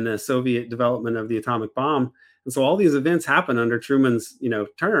and the Soviet development of the atomic bomb. And so all these events happen under Truman's,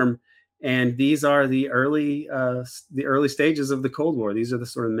 term. And these are the early stages of the Cold War. These are the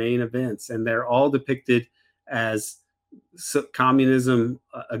sort of main events, and they're all depicted as communism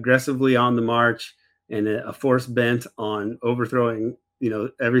aggressively on the march, and a force bent on overthrowing,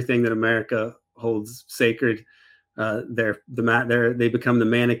 everything that America holds sacred. They become the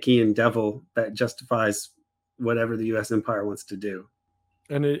Manichaean devil that justifies whatever the U.S. empire wants to do.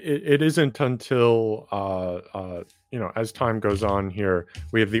 And it isn't until as time goes on here,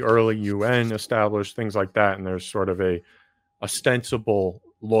 we have the early UN established, things like that, and there's sort of a ostensible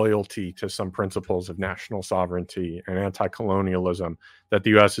loyalty to some principles of national sovereignty and anti-colonialism that the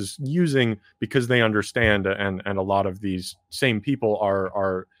U.S. is using because they understand, and a lot of these same people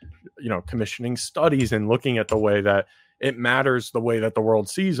are commissioning studies and looking at the way that it matters the way that the world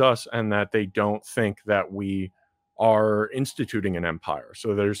sees us, and that they don't think that we are instituting an empire.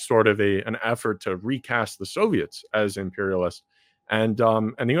 So there's sort of an effort to recast the Soviets as imperialist, and the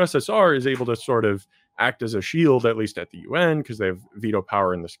USSR is able to sort of act as a shield, at least at the UN, because they have veto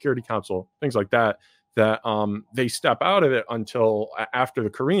power in the Security Council, things like that, that they step out of it until after the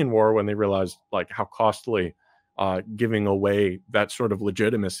Korean War, when they realized like how costly giving away that sort of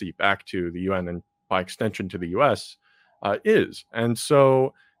legitimacy back to the UN and by extension to the US is. And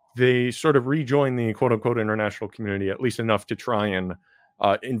so they sort of rejoin the quote unquote international community, at least enough to try and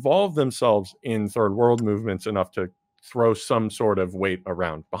involve themselves in third world movements enough to throw some sort of weight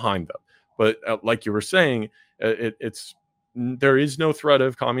around behind them. But like you were saying, there is no threat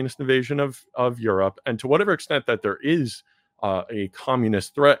of communist invasion of Europe. And to whatever extent that there is a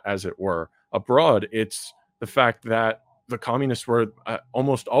communist threat, as it were, abroad, it's the fact that the communists were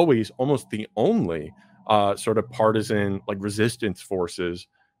almost always the only sort of partisan like resistance forces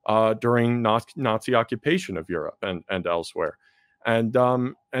during Nazi occupation of Europe and elsewhere. And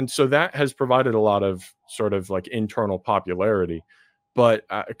so that has provided a lot of sort of like internal popularity. But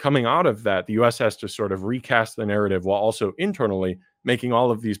coming out of that, the U.S. has to sort of recast the narrative while also internally making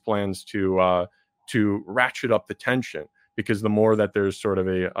all of these plans to ratchet up the tension, because the more that there's sort of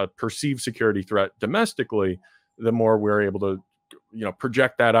a perceived security threat domestically, the more we're able to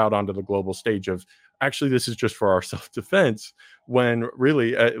project that out onto the global stage of actually this is just for our self-defense, when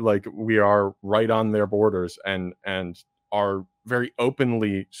really like we are right on their borders and are very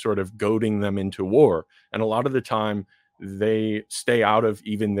openly sort of goading them into war. And a lot of the time they stay out of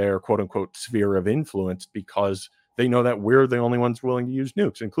even their quote unquote sphere of influence because they know that we're the only ones willing to use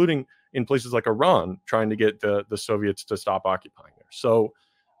nukes, including in places like Iran, trying to get the Soviets to stop occupying there. So,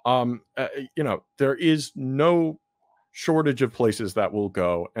 there is no shortage of places that will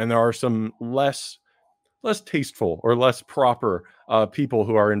go. And there are some less tasteful or less proper people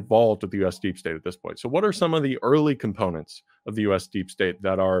who are involved with the U.S. deep state at this point. So what are some of the early components of the U.S. deep state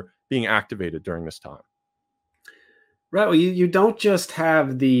that are being activated during this time? Right. Well, you don't just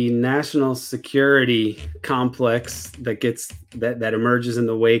have the national security complex that emerges in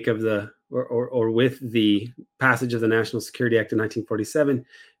the wake of or with the passage of the National Security Act in 1947.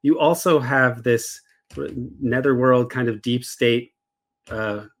 You also have this netherworld kind of deep state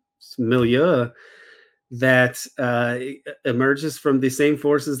milieu that emerges from the same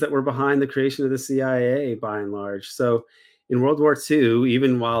forces that were behind the creation of the CIA, by and large. So in World War II,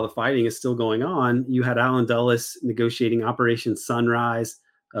 even while the fighting is still going on, you had Allen Dulles negotiating Operation Sunrise,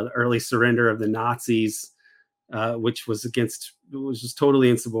 the early surrender of the Nazis, which was just totally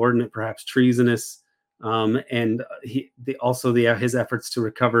insubordinate, perhaps treasonous, and his efforts to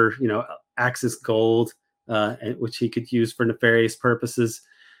recover, Axis gold, which he could use for nefarious purposes.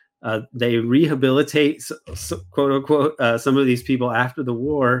 They rehabilitate, quote unquote, some of these people after the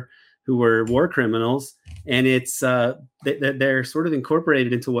war who were war criminals, and it's they're sort of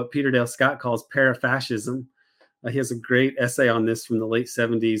incorporated into what Peter Dale Scott calls parafascism. He has a great essay on this from the late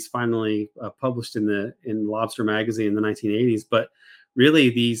 70s, finally published in Lobster magazine in the 1980s. But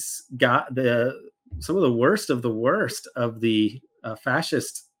really, these got some of the worst of the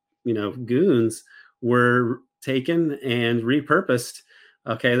fascist, goons were taken and repurposed.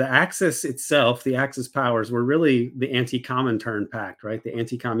 Okay, the Axis itself, the Axis powers, were really the Anti-Comintern Pact, right? The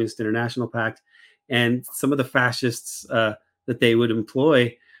Anti-Communist International Pact. And some of the fascists that they would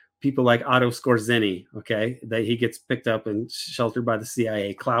employ, people like Otto Skorzeny, okay, that he gets picked up and sheltered by the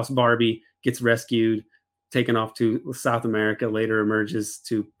CIA. Klaus Barbie gets rescued, taken off to South America, later emerges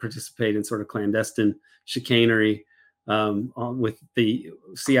to participate in sort of clandestine chicanery with the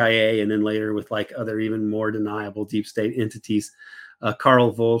CIA, and then later with like other even more deniable deep state entities.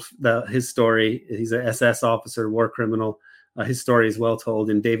 Karl Wolf, his story, he's an SS officer, war criminal. His story is well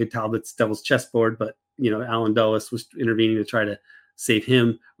told in David Talbot's Devil's Chessboard, but Allen Dulles was intervening to try to save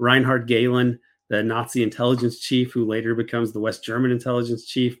him. Reinhard Gehlen, the Nazi intelligence chief, who later becomes the West German intelligence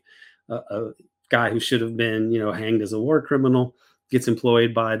chief, a guy who should have been hanged as a war criminal, gets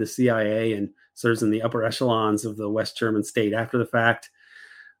employed by the CIA and serves in the upper echelons of the West German state after the fact.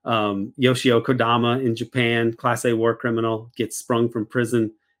 Yoshio Kodama in Japan, Class A war criminal, gets sprung from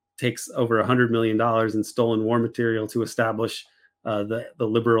prison, takes over $100 million in stolen war material to establish the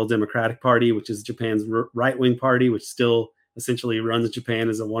Liberal Democratic Party, which is Japan's right-wing party, which still essentially runs Japan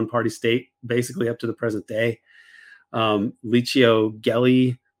as a one-party state, basically up to the present day. Licio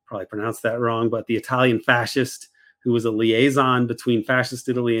Gelli, probably pronounced that wrong, but the Italian fascist who was a liaison between fascist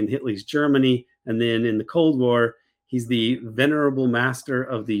Italy and Hitler's Germany. And then in the Cold War, he's the venerable master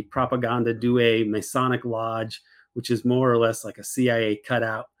of the Propaganda Due Masonic Lodge, which is more or less like a CIA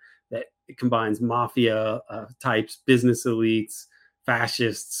cutout that it combines mafia types, business elites,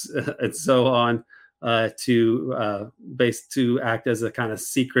 fascists, and so on, to act as a kind of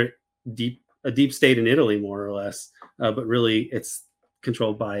secret deep state in Italy, more or less. But really, it's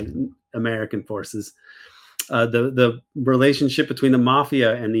controlled by American forces. The relationship between the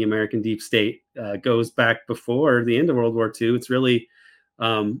mafia and the American deep state goes back before the end of World War II. It's really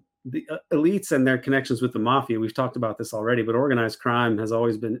the elites and their connections with the mafia. We've talked about this already, but organized crime has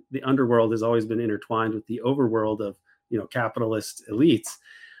always been, the underworld has always been intertwined with the overworld of, capitalist elites.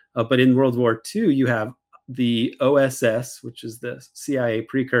 But in World War II, you have the OSS, which is the CIA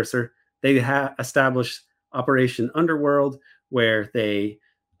precursor. They established Operation Underworld, where they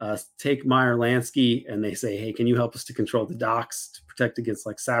take Meyer Lansky and they say, hey, can you help us to control the docks to protect against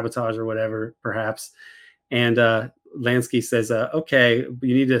like sabotage or whatever, perhaps? And Lansky says, okay,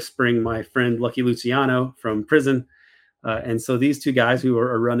 you need to spring my friend Lucky Luciano from prison. And so these two guys who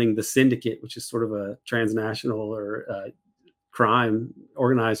are running the Syndicate, which is sort of a transnational or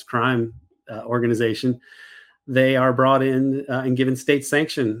organized crime organization, they are brought in and given state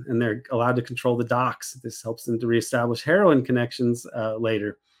sanction, and they're allowed to control the docks. This helps them to reestablish heroin connections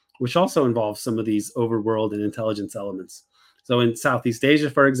later, which also involves some of these overworld and intelligence elements. So in Southeast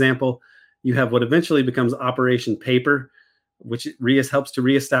Asia, for example, you have what eventually becomes Operation Paper, which helps to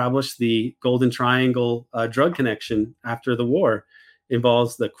reestablish the Golden Triangle drug connection after the war.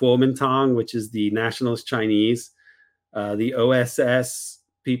 Involves the Kuomintang, which is the nationalist Chinese, the OSS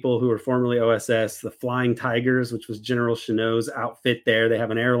people who were formerly OSS, the Flying Tigers, which was General Chennault's outfit there. They have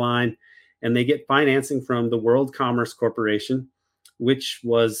an airline, and they get financing from the World Commerce Corporation, which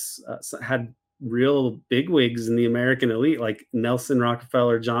was had real bigwigs in the American elite, like Nelson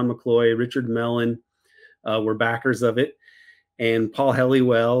Rockefeller, John McCloy, Richard Mellon were backers of it. And Paul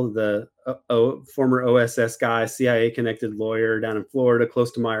Helliwell, the former OSS guy, CIA-connected lawyer down in Florida,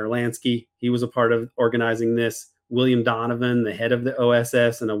 close to Meyer Lansky, he was a part of organizing this. William Donovan, the head of the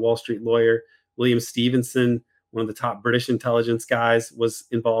OSS and a Wall Street lawyer. William Stevenson, one of the top British intelligence guys, was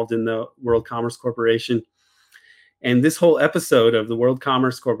involved in the World Commerce Corporation. And this whole episode of the World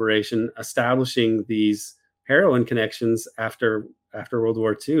Commerce Corporation establishing these heroin connections after World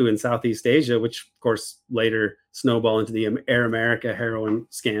War II in Southeast Asia, which of course later snowballed into the Air America heroin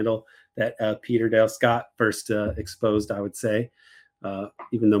scandal that Peter Dale Scott first exposed, I would say.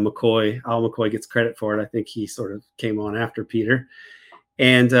 Even though Al McCoy gets credit for it, I think he sort of came on after Peter.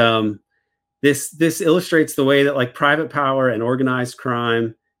 And this illustrates the way that like private power and organized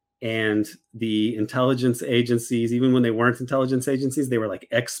crime and the intelligence agencies, even when they weren't intelligence agencies, they were like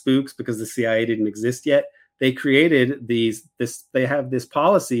ex-spooks because the CIA didn't exist yet. They created they have this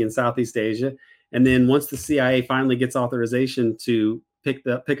policy in Southeast Asia. And then once the CIA finally gets authorization to pick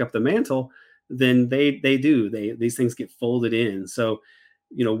up the mantle, then these things get folded in. So,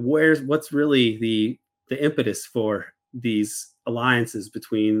 what's really the impetus for these alliances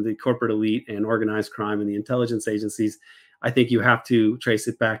between the corporate elite and organized crime and the intelligence agencies? I think you have to trace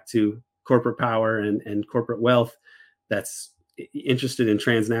it back to corporate power and corporate wealth that's interested in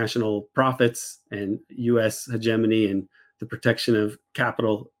transnational profits and U.S. hegemony and the protection of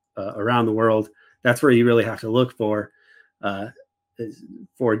capital around the world. That's where you really have to look for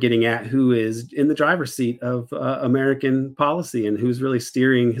getting at who is in the driver's seat of American policy and who's really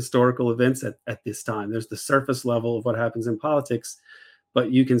steering historical events at this time. There's the surface level of what happens in politics,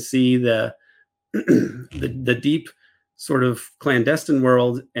 but you can see the deep sort of clandestine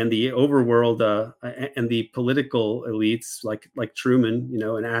world and the overworld and the political elites like Truman,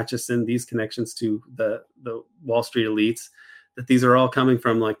 and Acheson, these connections to the Wall Street elites, that these are all coming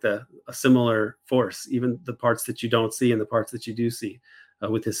from like a similar force, even the parts that you don't see and the parts that you do see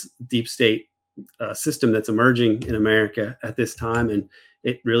with this deep state system that's emerging in America at this time. And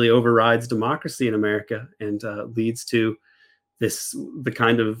it really overrides democracy in America and leads to the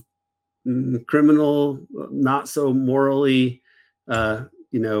kind of criminal, not so morally,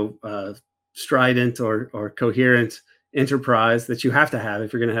 strident or coherent enterprise that you have to have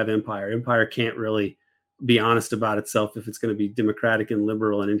if you're going to have empire. Empire can't really be honest about itself if it's going to be democratic and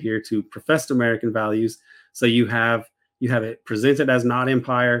liberal and adhere to professed American values. So you have it presented as not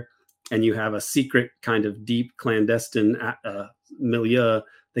empire, and you have a secret kind of deep clandestine milieu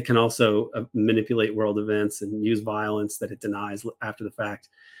that can also manipulate world events and use violence that it denies after the fact.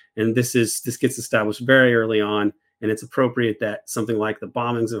 And this gets established very early on, and it's appropriate that something like the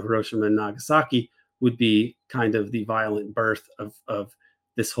bombings of Hiroshima and Nagasaki would be kind of the violent birth of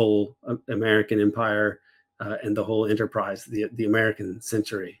this whole American empire and the whole enterprise, the American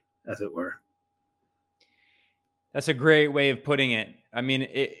century, as it were. That's a great way of putting it. I mean,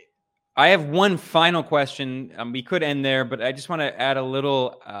 I have one final question. We could end there, but I just want to add a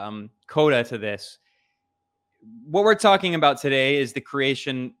little coda to this. What we're talking about today is the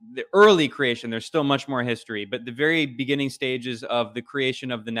early creation. There's still much more history, but the very beginning stages of the creation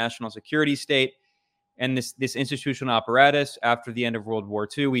of the national security state and this institutional apparatus after the end of World War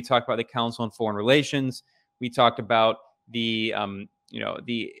II. We talked about the Council on Foreign Relations. We talked about the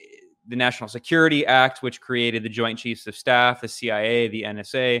National Security Act, which created the Joint Chiefs of Staff, the CIA, the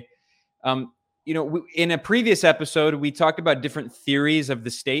NSA. In a previous episode, we talked about different theories of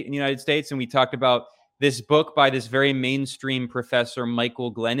the state in the United States, and we talked about this book by this very mainstream professor,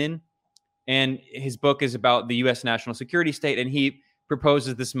 Michael Glennon. And his book is about the U.S. national security state, and he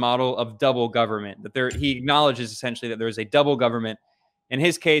proposes this model of double government, he acknowledges essentially that there is a double government. In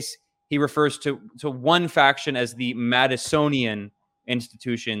his case, he refers to one faction as the Madisonian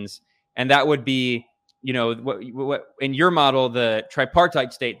institutions, and that would be, what in your model, the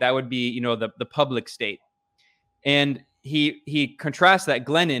tripartite state, that would be, the public state. And he contrasts that,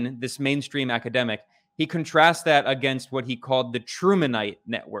 Glennon, this mainstream academic, he contrasts that against what he called the Trumanite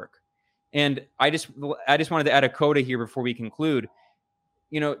network. And I just wanted to add a coda here before we conclude.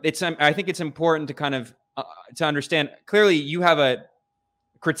 I think it's important to kind of to understand. Clearly, you have a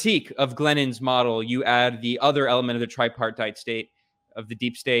critique of Glennon's model. You add the other element of the tripartite state, of the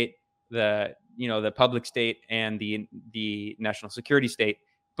deep state, the public state, and the national security state.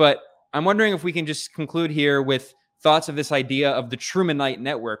 But I'm wondering if we can just conclude here with thoughts of this idea of the Trumanite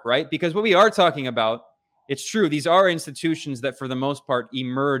network, right? Because what we are talking about, it's true, these are institutions that for the most part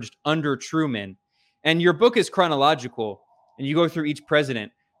emerged under Truman. And your book is chronological, and you go through each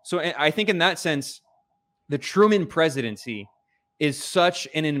president. So I think in that sense, the Truman presidency is such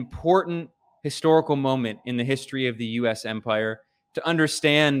an important historical moment in the history of the U.S. empire to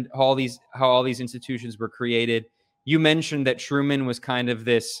understand how all these institutions were created. You mentioned that Truman was kind of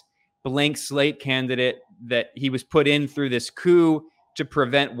this blank slate candidate, that he was put in through this coup to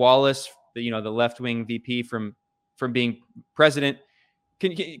prevent Wallace, the left-wing VP, from being president.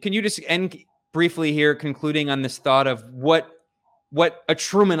 Can you just end briefly here, concluding on this thought of what a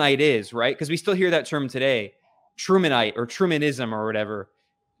Trumanite is, right? Because we still hear that term today, Trumanite or Trumanism or whatever.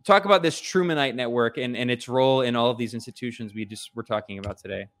 Talk about this Trumanite network and its role in all of these institutions we're talking about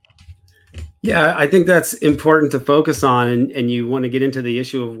today. Yeah, I think that's important to focus on. And you want to get into the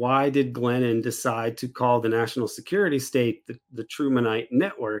issue of why did Glennon decide to call the national security state the Trumanite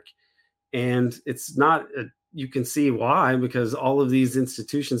network? And it's not, you can see why, because all of these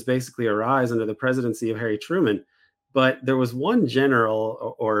institutions basically arise under the presidency of Harry Truman. But there was one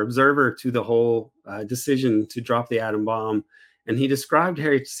general or observer to the whole decision to drop the atom bomb. And he described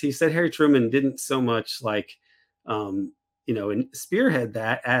he said Harry Truman didn't so much spearhead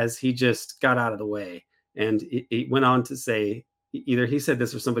that as he just got out of the way. And he went on to say, either he said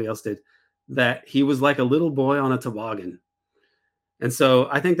this or somebody else did, that he was like a little boy on a toboggan. And so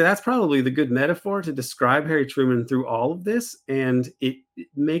I think that's probably the good metaphor to describe Harry Truman through all of this. And it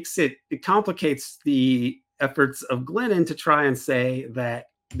complicates the efforts of Glennon to try and say that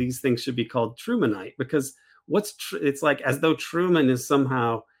these things should be called Trumanite, because it's like as though Truman is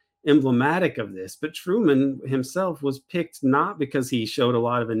somehow emblematic of this. But Truman himself was picked not because he showed a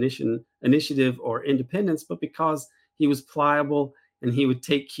lot of initiative or independence, but because he was pliable and he would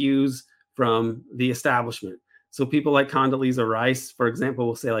take cues from the establishment. So people like Condoleezza Rice, for example,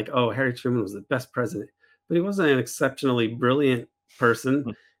 will say like, oh, Harry Truman was the best president, but he wasn't an exceptionally brilliant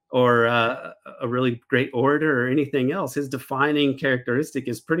person or a really great orator or anything else. His defining characteristic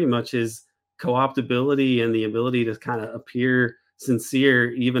is pretty much his co-optability and the ability to kind of appear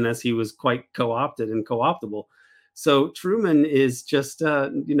sincere, even as he was quite co-opted and co-optable. So Truman is just,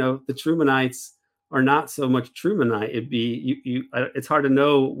 the Trumanites are not so much Trumanite. It'd be, it's hard to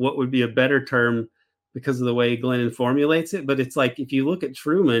know what would be a better term because of the way Glennon formulates it. But it's like, if you look at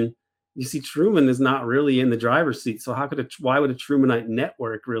Truman, you see Truman is not really in the driver's seat. So why would a Trumanite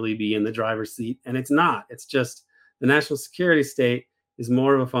network really be in the driver's seat? And it's not. It's just the national security state is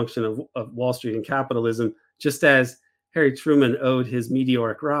more of a function of Wall Street and capitalism, just as Harry Truman owed his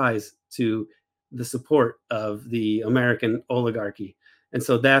meteoric rise to the support of the American oligarchy. And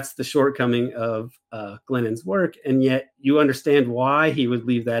so that's the shortcoming of Glennon's work. And yet you understand why he would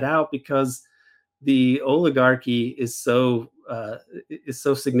leave that out, because the oligarchy is so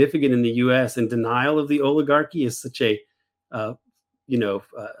significant in the U.S. and denial of the oligarchy is such a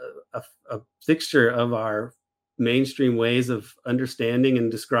fixture of our mainstream ways of understanding and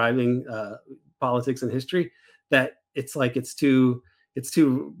describing politics and history, that it's like it's too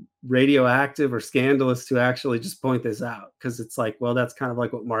radioactive or scandalous to actually just point this out, because it's like, well, that's kind of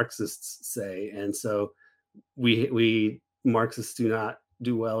like what Marxists say, and so we Marxists do not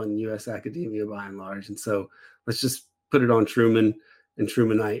do well in U.S. academia by and large, and so let's just put it on Truman and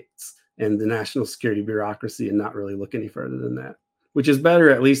Trumanites and the national security bureaucracy and not really look any further than that, which is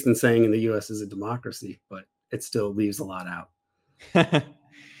better at least than saying in the U.S. is a democracy, but it still leaves a lot out.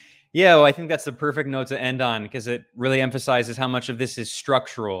 Yeah, well, I think that's the perfect note to end on, because it really emphasizes how much of this is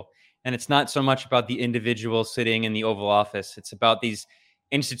structural. And it's not so much about the individual sitting in the Oval Office. It's about these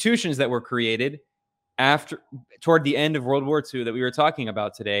institutions that were created toward the end of World War II that we were talking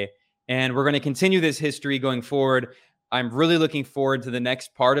about today. And we're going to continue this history going forward. I'm really looking forward to the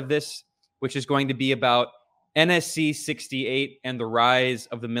next part of this, which is going to be about NSC 68 and the rise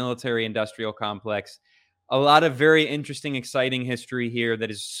of the military-industrial complex. A lot of very interesting, exciting history here that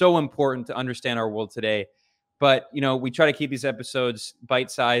is so important to understand our world today. But, we try to keep these episodes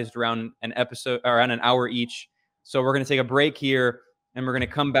bite-sized, around an hour each. So we're going to take a break here, and we're going to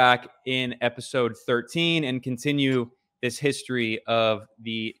come back in episode 13 and continue this history of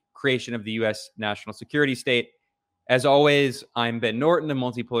the creation of the U.S. national security state. As always, I'm Ben Norton, a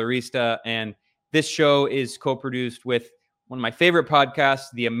Multipolarista, and this show is co-produced with one of my favorite podcasts,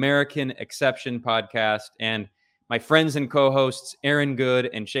 the American Exception podcast, and my friends and co-hosts, Aaron Good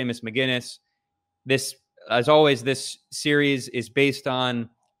and Seamus McGinnis. As always, this series is based on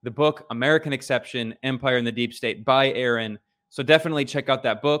the book American Exception, Empire and the Deep State by Aaron. So definitely check out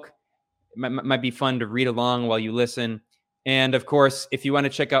that book. It might be fun to read along while you listen. And of course, if you want to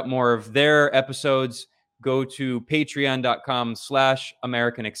check out more of their episodes, go to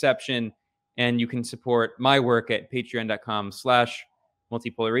patreon.com/American Exception. And you can support my work at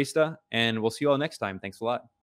patreon.com/Multipolarista. And we'll see you all next time. Thanks a lot.